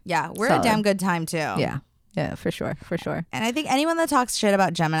solid. Yeah, we're solid. a damn good time too. Yeah, for sure. And I think anyone that talks shit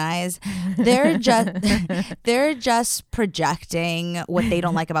about Geminis, they're just projecting what they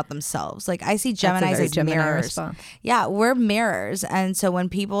don't like about themselves. Like, I see Geminis as Gemini mirrors. response. Yeah, we're mirrors, and so when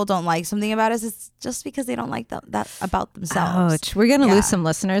people don't like something about us, it's just because they don't like that about themselves. Ouch. We're gonna lose some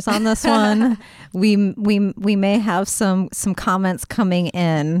listeners on this one. we may have some comments coming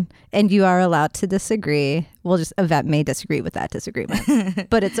in, and you are allowed to disagree. Yvette may disagree with that disagreement,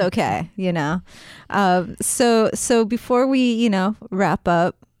 but it's okay, So before we, wrap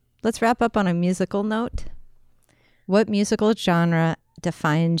up, let's wrap up on a musical note. What musical genre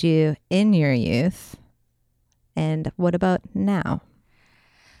defined you in your youth? And what about now?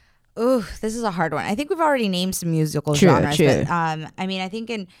 Ooh, this is a hard one. I think we've already named some musical True. But I think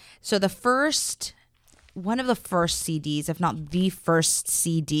one of the first CDs, if not the first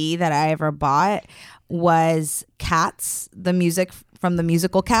CD that I ever bought, was Cats, the music from the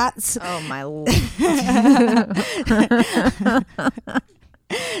musical Cats. Oh my Lord.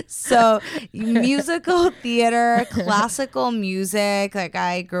 So musical theater, classical music. Like,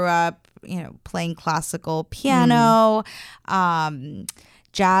 I grew up, playing classical piano,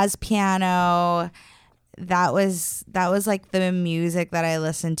 jazz piano. That was like the music that I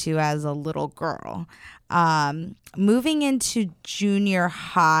listened to as a little girl. Moving into junior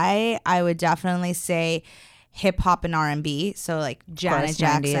high, I would definitely say hip hop and R&B. So like Janet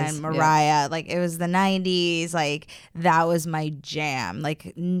Jackson, 90s, Mariah, like it was the 90s. Like that was my jam.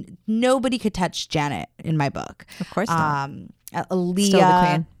 Like nobody could touch Janet in my book. Of course not. Aaliyah. Still the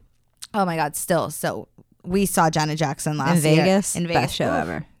queen. Oh my God, still. So we saw Janet Jackson last in year. Vegas. In Vegas. Best show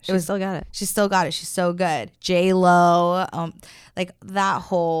ever. She still got it. She still got it. She's so good. J-Lo, like that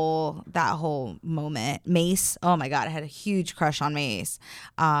whole moment. Mace. Oh my God, I had a huge crush on Mace.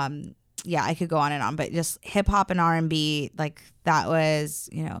 Yeah, I could go on and on, but just hip hop and R&B, like that was,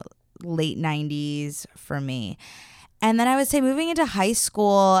 late 90s for me. And then I would say moving into high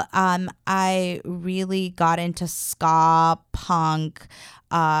school, I really got into ska, punk,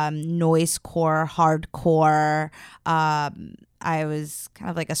 noisecore, hardcore. I was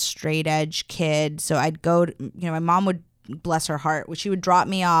kind of like a straight edge kid. So I'd go to, my mom would, bless her heart, she would drop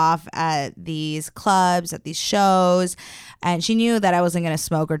me off at these clubs, at these shows. And she knew that I wasn't going to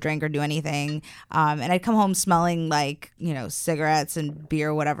smoke or drink or do anything. And I'd come home smelling like, cigarettes and beer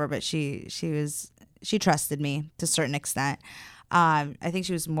or whatever. But she trusted me to a certain extent. I think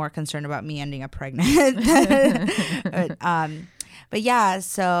she was more concerned about me ending up pregnant. But yeah,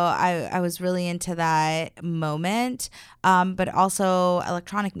 so I was really into that moment, but also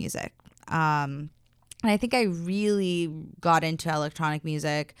electronic music. And I think I really got into electronic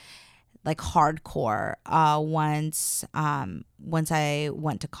music, like hardcore, once I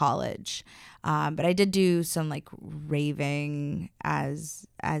went to college. But I did do some like raving as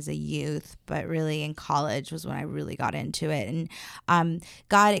a youth, but really in college was when I really got into it and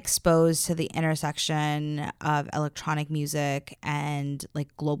got exposed to the intersection of electronic music and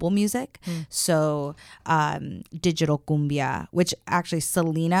like global music. So digital cumbia, which actually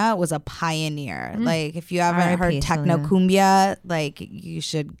Selena was a pioneer. Like if you haven't heard techno cumbia, like you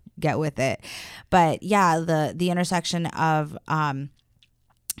should get with it. But yeah, the intersection of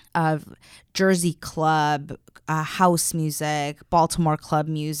Jersey club, house music, Baltimore club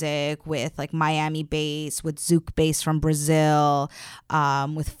music with like Miami bass, with Zouk bass from Brazil,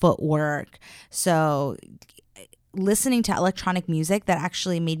 with footwork. So listening to electronic music that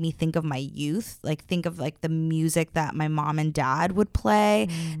actually made me think of my youth, like think of like the music that my mom and dad would play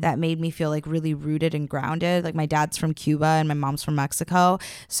that made me feel like really rooted and grounded. Like my dad's from Cuba and my mom's from Mexico.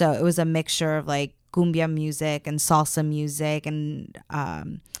 So it was a mixture of like cumbia music and salsa music and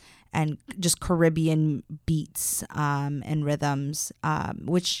just Caribbean beats and rhythms,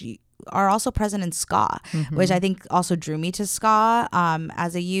 which are also present in ska, which I think also drew me to ska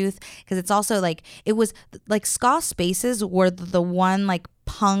as a youth, because it's also like, it was like ska spaces were the one like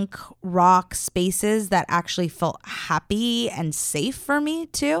punk rock spaces that actually felt happy and safe for me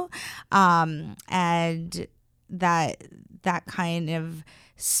too, and that kind of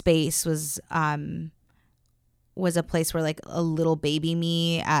space was a place where like a little baby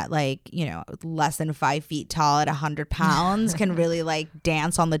me at like, you know, less than 5 feet tall at 100 pounds can really like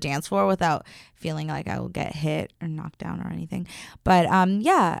dance on the dance floor without feeling like I will get hit or knocked down or anything. But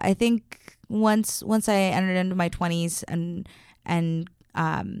yeah, I think once I entered into my 20s and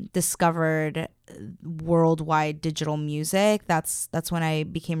discovered worldwide digital music, that's when I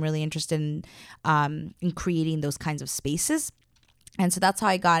became really interested in creating those kinds of spaces. And so that's how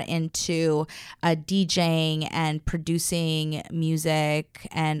I got into DJing and producing music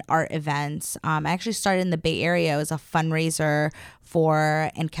and art events. I actually started in the Bay Area as a fundraiser for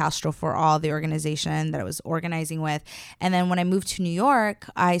Encastro for All, the organization that I was organizing with. And then when I moved to New York,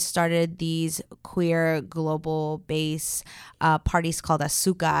 I started these queer global base parties called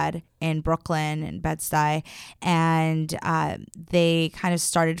Azúcar in Brooklyn and Bed-Stuy. And they kind of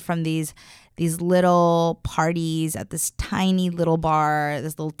started from these little parties at this tiny little bar,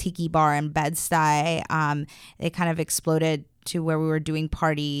 this little tiki bar in Bed-Stuy. They kind of exploded to where we were doing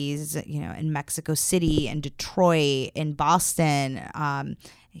parties, you know, in Mexico City and Detroit, in Boston,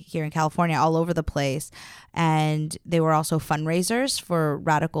 here in California, all over the place. And they were also fundraisers for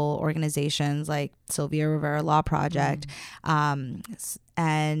radical organizations like Sylvia Rivera Law Project.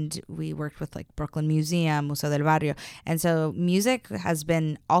 And we worked with like Brooklyn Museum, Museo del Barrio. And so music has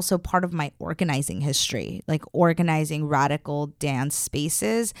been also part of my organizing history, like organizing radical dance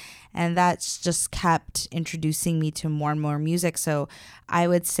spaces. And that's just kept introducing me to more and more music. So I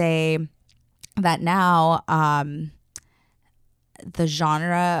would say that now, the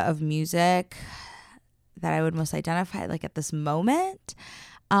genre of music that I would most identify like at this moment,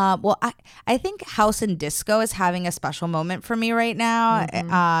 well, I think house and disco is having a special moment for me right now.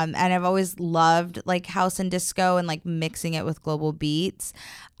 And I've always loved like house and disco and like mixing it with global beats.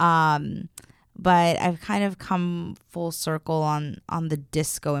 But I've kind of come full circle on the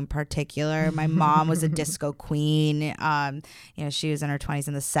disco in particular. My mom was a disco queen. You know, she was in her 20s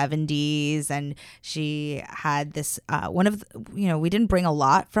in the 70s, and she had this we didn't bring a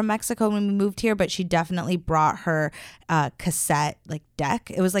lot from Mexico when we moved here, but she definitely brought her cassette like deck.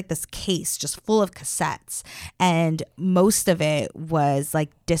 It was like this case just full of cassettes, and most of it was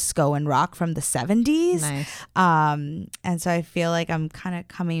like disco and rock from the 70s. Nice. And so I feel like I'm kind of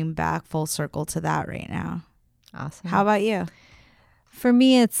coming back full circle to that right now. Awesome. How about you? For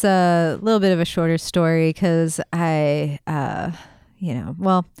me, it's a little bit of a shorter story because I,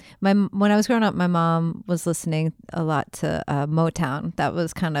 when I was growing up, my mom was listening a lot to Motown. That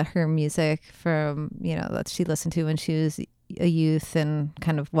was kind of her music from, that she listened to when she was a youth and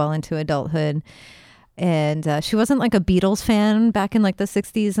kind of well into adulthood. And she wasn't like a Beatles fan back in like the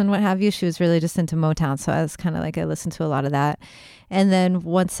 60s and what have you. She was really just into Motown. So I was kind of like, I listened to a lot of that. And then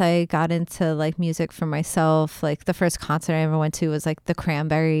once I got into like music for myself, like the first concert I ever went to was like the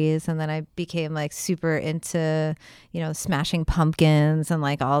Cranberries. And then I became like super into, Smashing Pumpkins and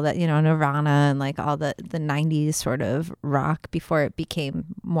like all that, Nirvana and like all the 90s sort of rock before it became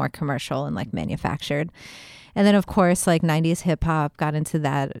more commercial and like manufactured. And then, of course, like 90s hip hop, got into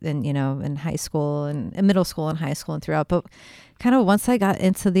that in high school and in middle school and high school and throughout. But kind of once I got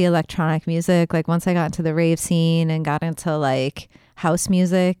into the electronic music, like once I got into the rave scene and got into like house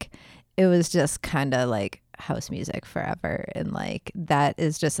music, it was just kind of like house music forever. And like, that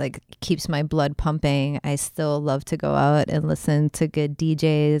is just like keeps my blood pumping. I still love to go out and listen to good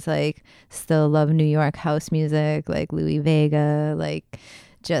DJs, like still love New York house music, like Louis Vega, like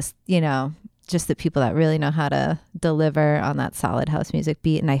just, just the people that really know how to deliver on that solid house music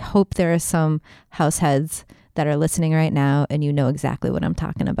beat. And I hope there are some house heads that are listening right now and you know exactly what I'm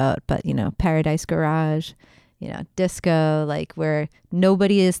talking about. But, Paradise Garage, disco, like where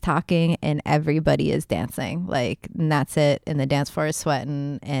nobody is talking and everybody is dancing, like, and that's it. And the dance floor is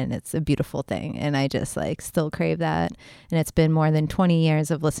sweating and it's a beautiful thing. And I just like still crave that. And it's been more than 20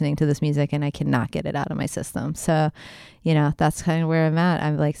 years of listening to this music and I cannot get it out of my system. So, that's kind of where I'm at.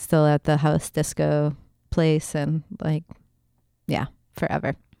 I'm like still at the house disco place and like, yeah,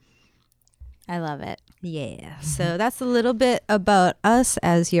 forever. I love it. Yeah. So that's a little bit about us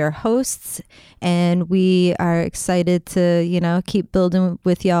as your hosts. And we are excited to, keep building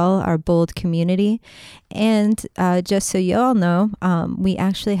with y'all, our Bold community. And just so you all know, we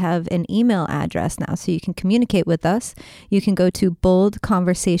actually have an email address now so you can communicate with us. You can go to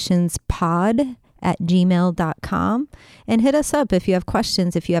boldconversationspod@gmail.com and hit us up if you have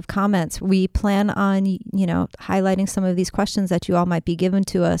questions, if you have comments. We plan on, highlighting some of these questions that you all might be given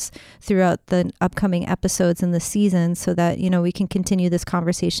to us throughout the upcoming episodes in the season so that, we can continue this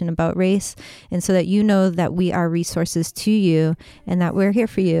conversation about race and so that that we are resources to you and that we're here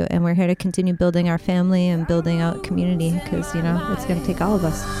for you and we're here to continue building our family and building out community because, it's going to take all of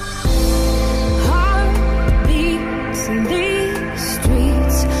us. Heartbeats in these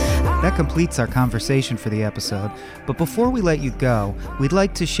streets. That completes our conversation for the episode, but before we let you go, we'd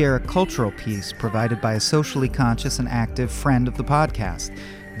like to share a cultural piece provided by a socially conscious and active friend of the podcast.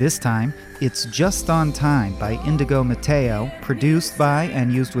 This time, it's Just on Time by Indigo Mateo, produced by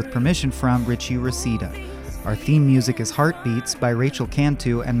and used with permission from Richie Reseda. Our theme music is Heartbeats by Rachel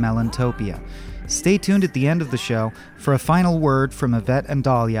Cantu and Melantopia. Stay tuned at the end of the show for a final word from Yvette and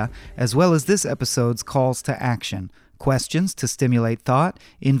Dahlia, as well as this episode's calls to action. Questions to stimulate thought,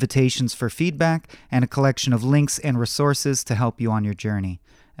 invitations for feedback, and a collection of links and resources to help you on your journey.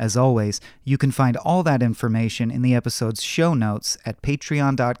 As always, you can find all that information in the episode's show notes at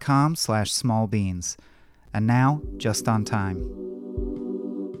patreon.com/smallbeans. And now, Just on Time.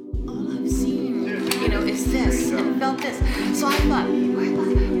 All I've seen, is this and felt this. So I thought, where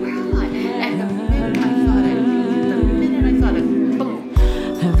am I? And the minute I thought it, boom.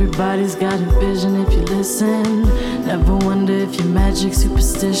 Everybody's got a vision if you listen. Never wonder if your magic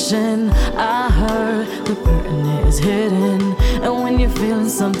superstition. I heard the curtain is hidden, and when you're feeling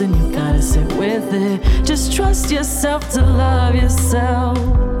something, you gotta sit with it. Just trust yourself to love yourself.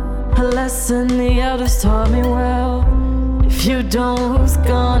 A lesson the elders taught me well. If you don't, who's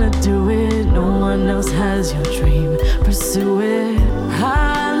gonna do it? No one else has your dream. Pursue it.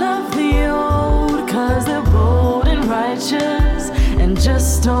 I love the old, 'cause they're bold and righteous. And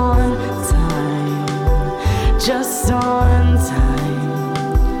just on time, just on time.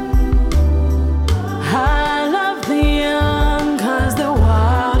 I love the young, 'cause they're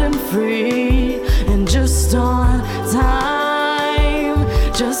wild and free. And just on time,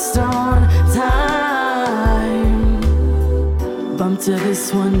 just on time. Bump to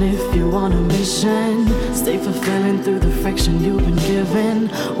this one if you want a mission. Stay fulfilling through the friction you've been given.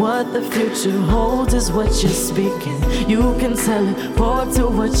 What the future holds is what you're speaking. You can teleport to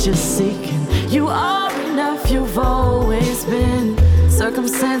what you're seeking. You are enough, you've always been.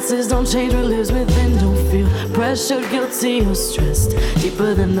 Circumstances don't change what lives within. Don't feel pressured, guilty, or stressed.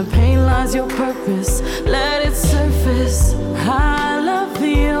 Deeper than the pain lies your purpose. Let it surface. I love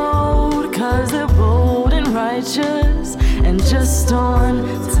the old, 'cause they're bold and righteous. And just on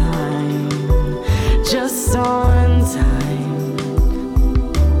time, just on time.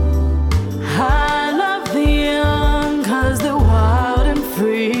 I love the young, 'cause they're wild and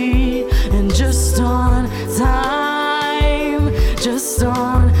free. And just on time, just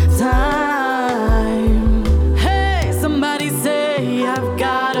on time. Hey, somebody say I've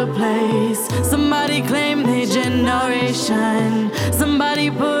got a place. Somebody claim their generation.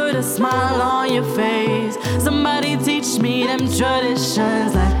 Somebody put a smile on your face. Somebody teach me them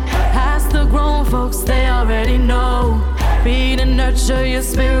traditions. Like ask the grown folks, they already know. Feed and nurture your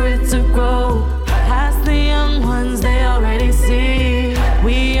spirit to grow. Ask the young ones, they already see.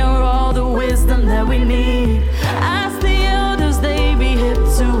 We are all the wisdom that we need. Ask the elders, they be hip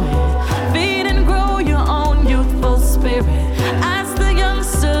to it. Feed and grow your own youthful spirit. Ask the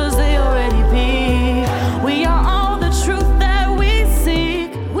youngsters, they already be. We are all the truth that we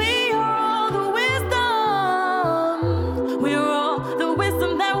seek. We are all the wisdom. We are all the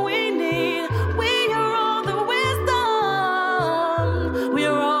wisdom that we need. We are all the wisdom. We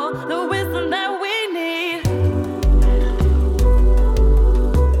are all the wisdom that we need.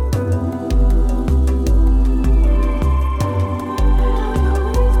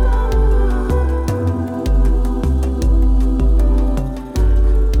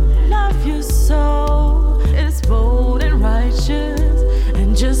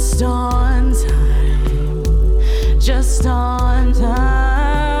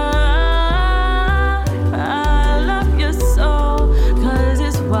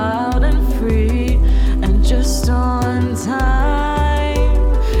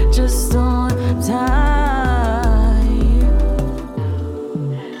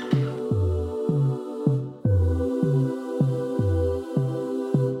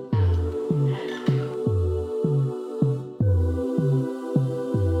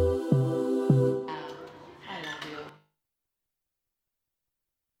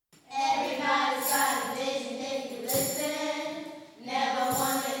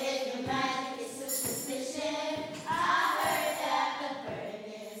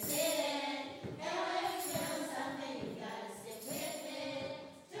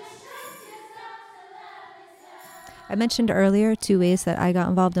 I mentioned earlier 2 ways that I got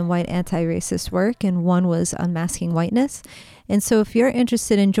involved in white anti-racist work, and one was Unmasking Whiteness. And so if you're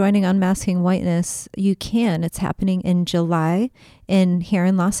interested in joining Unmasking Whiteness, you can. It's happening in July here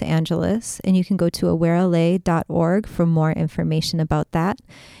in Los Angeles, and you can go to awarela.org for more information about that.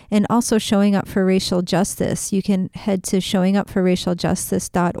 And also Showing Up for Racial Justice. You can head to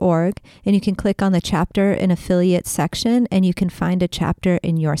showingupforracialjustice.org, and you can click on the chapter and affiliate section, and you can find a chapter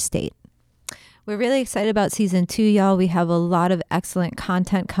in your state. We're really excited about season 2, y'all. We have a lot of excellent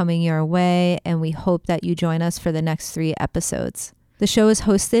content coming your way, and we hope that you join us for the next 3 episodes. The show is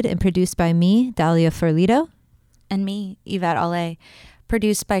hosted and produced by me, Dalia Ferlito. And me, Yvette Ale.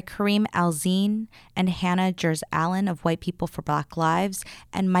 Produced by Kareem Alzine and Hannah Jers-Allen of White People for Black Lives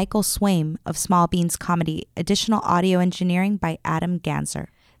and Michael Swaim of Small Beans Comedy. Additional audio engineering by Adam Ganser.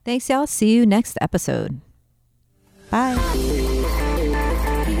 Thanks, y'all. See you next episode. Bye.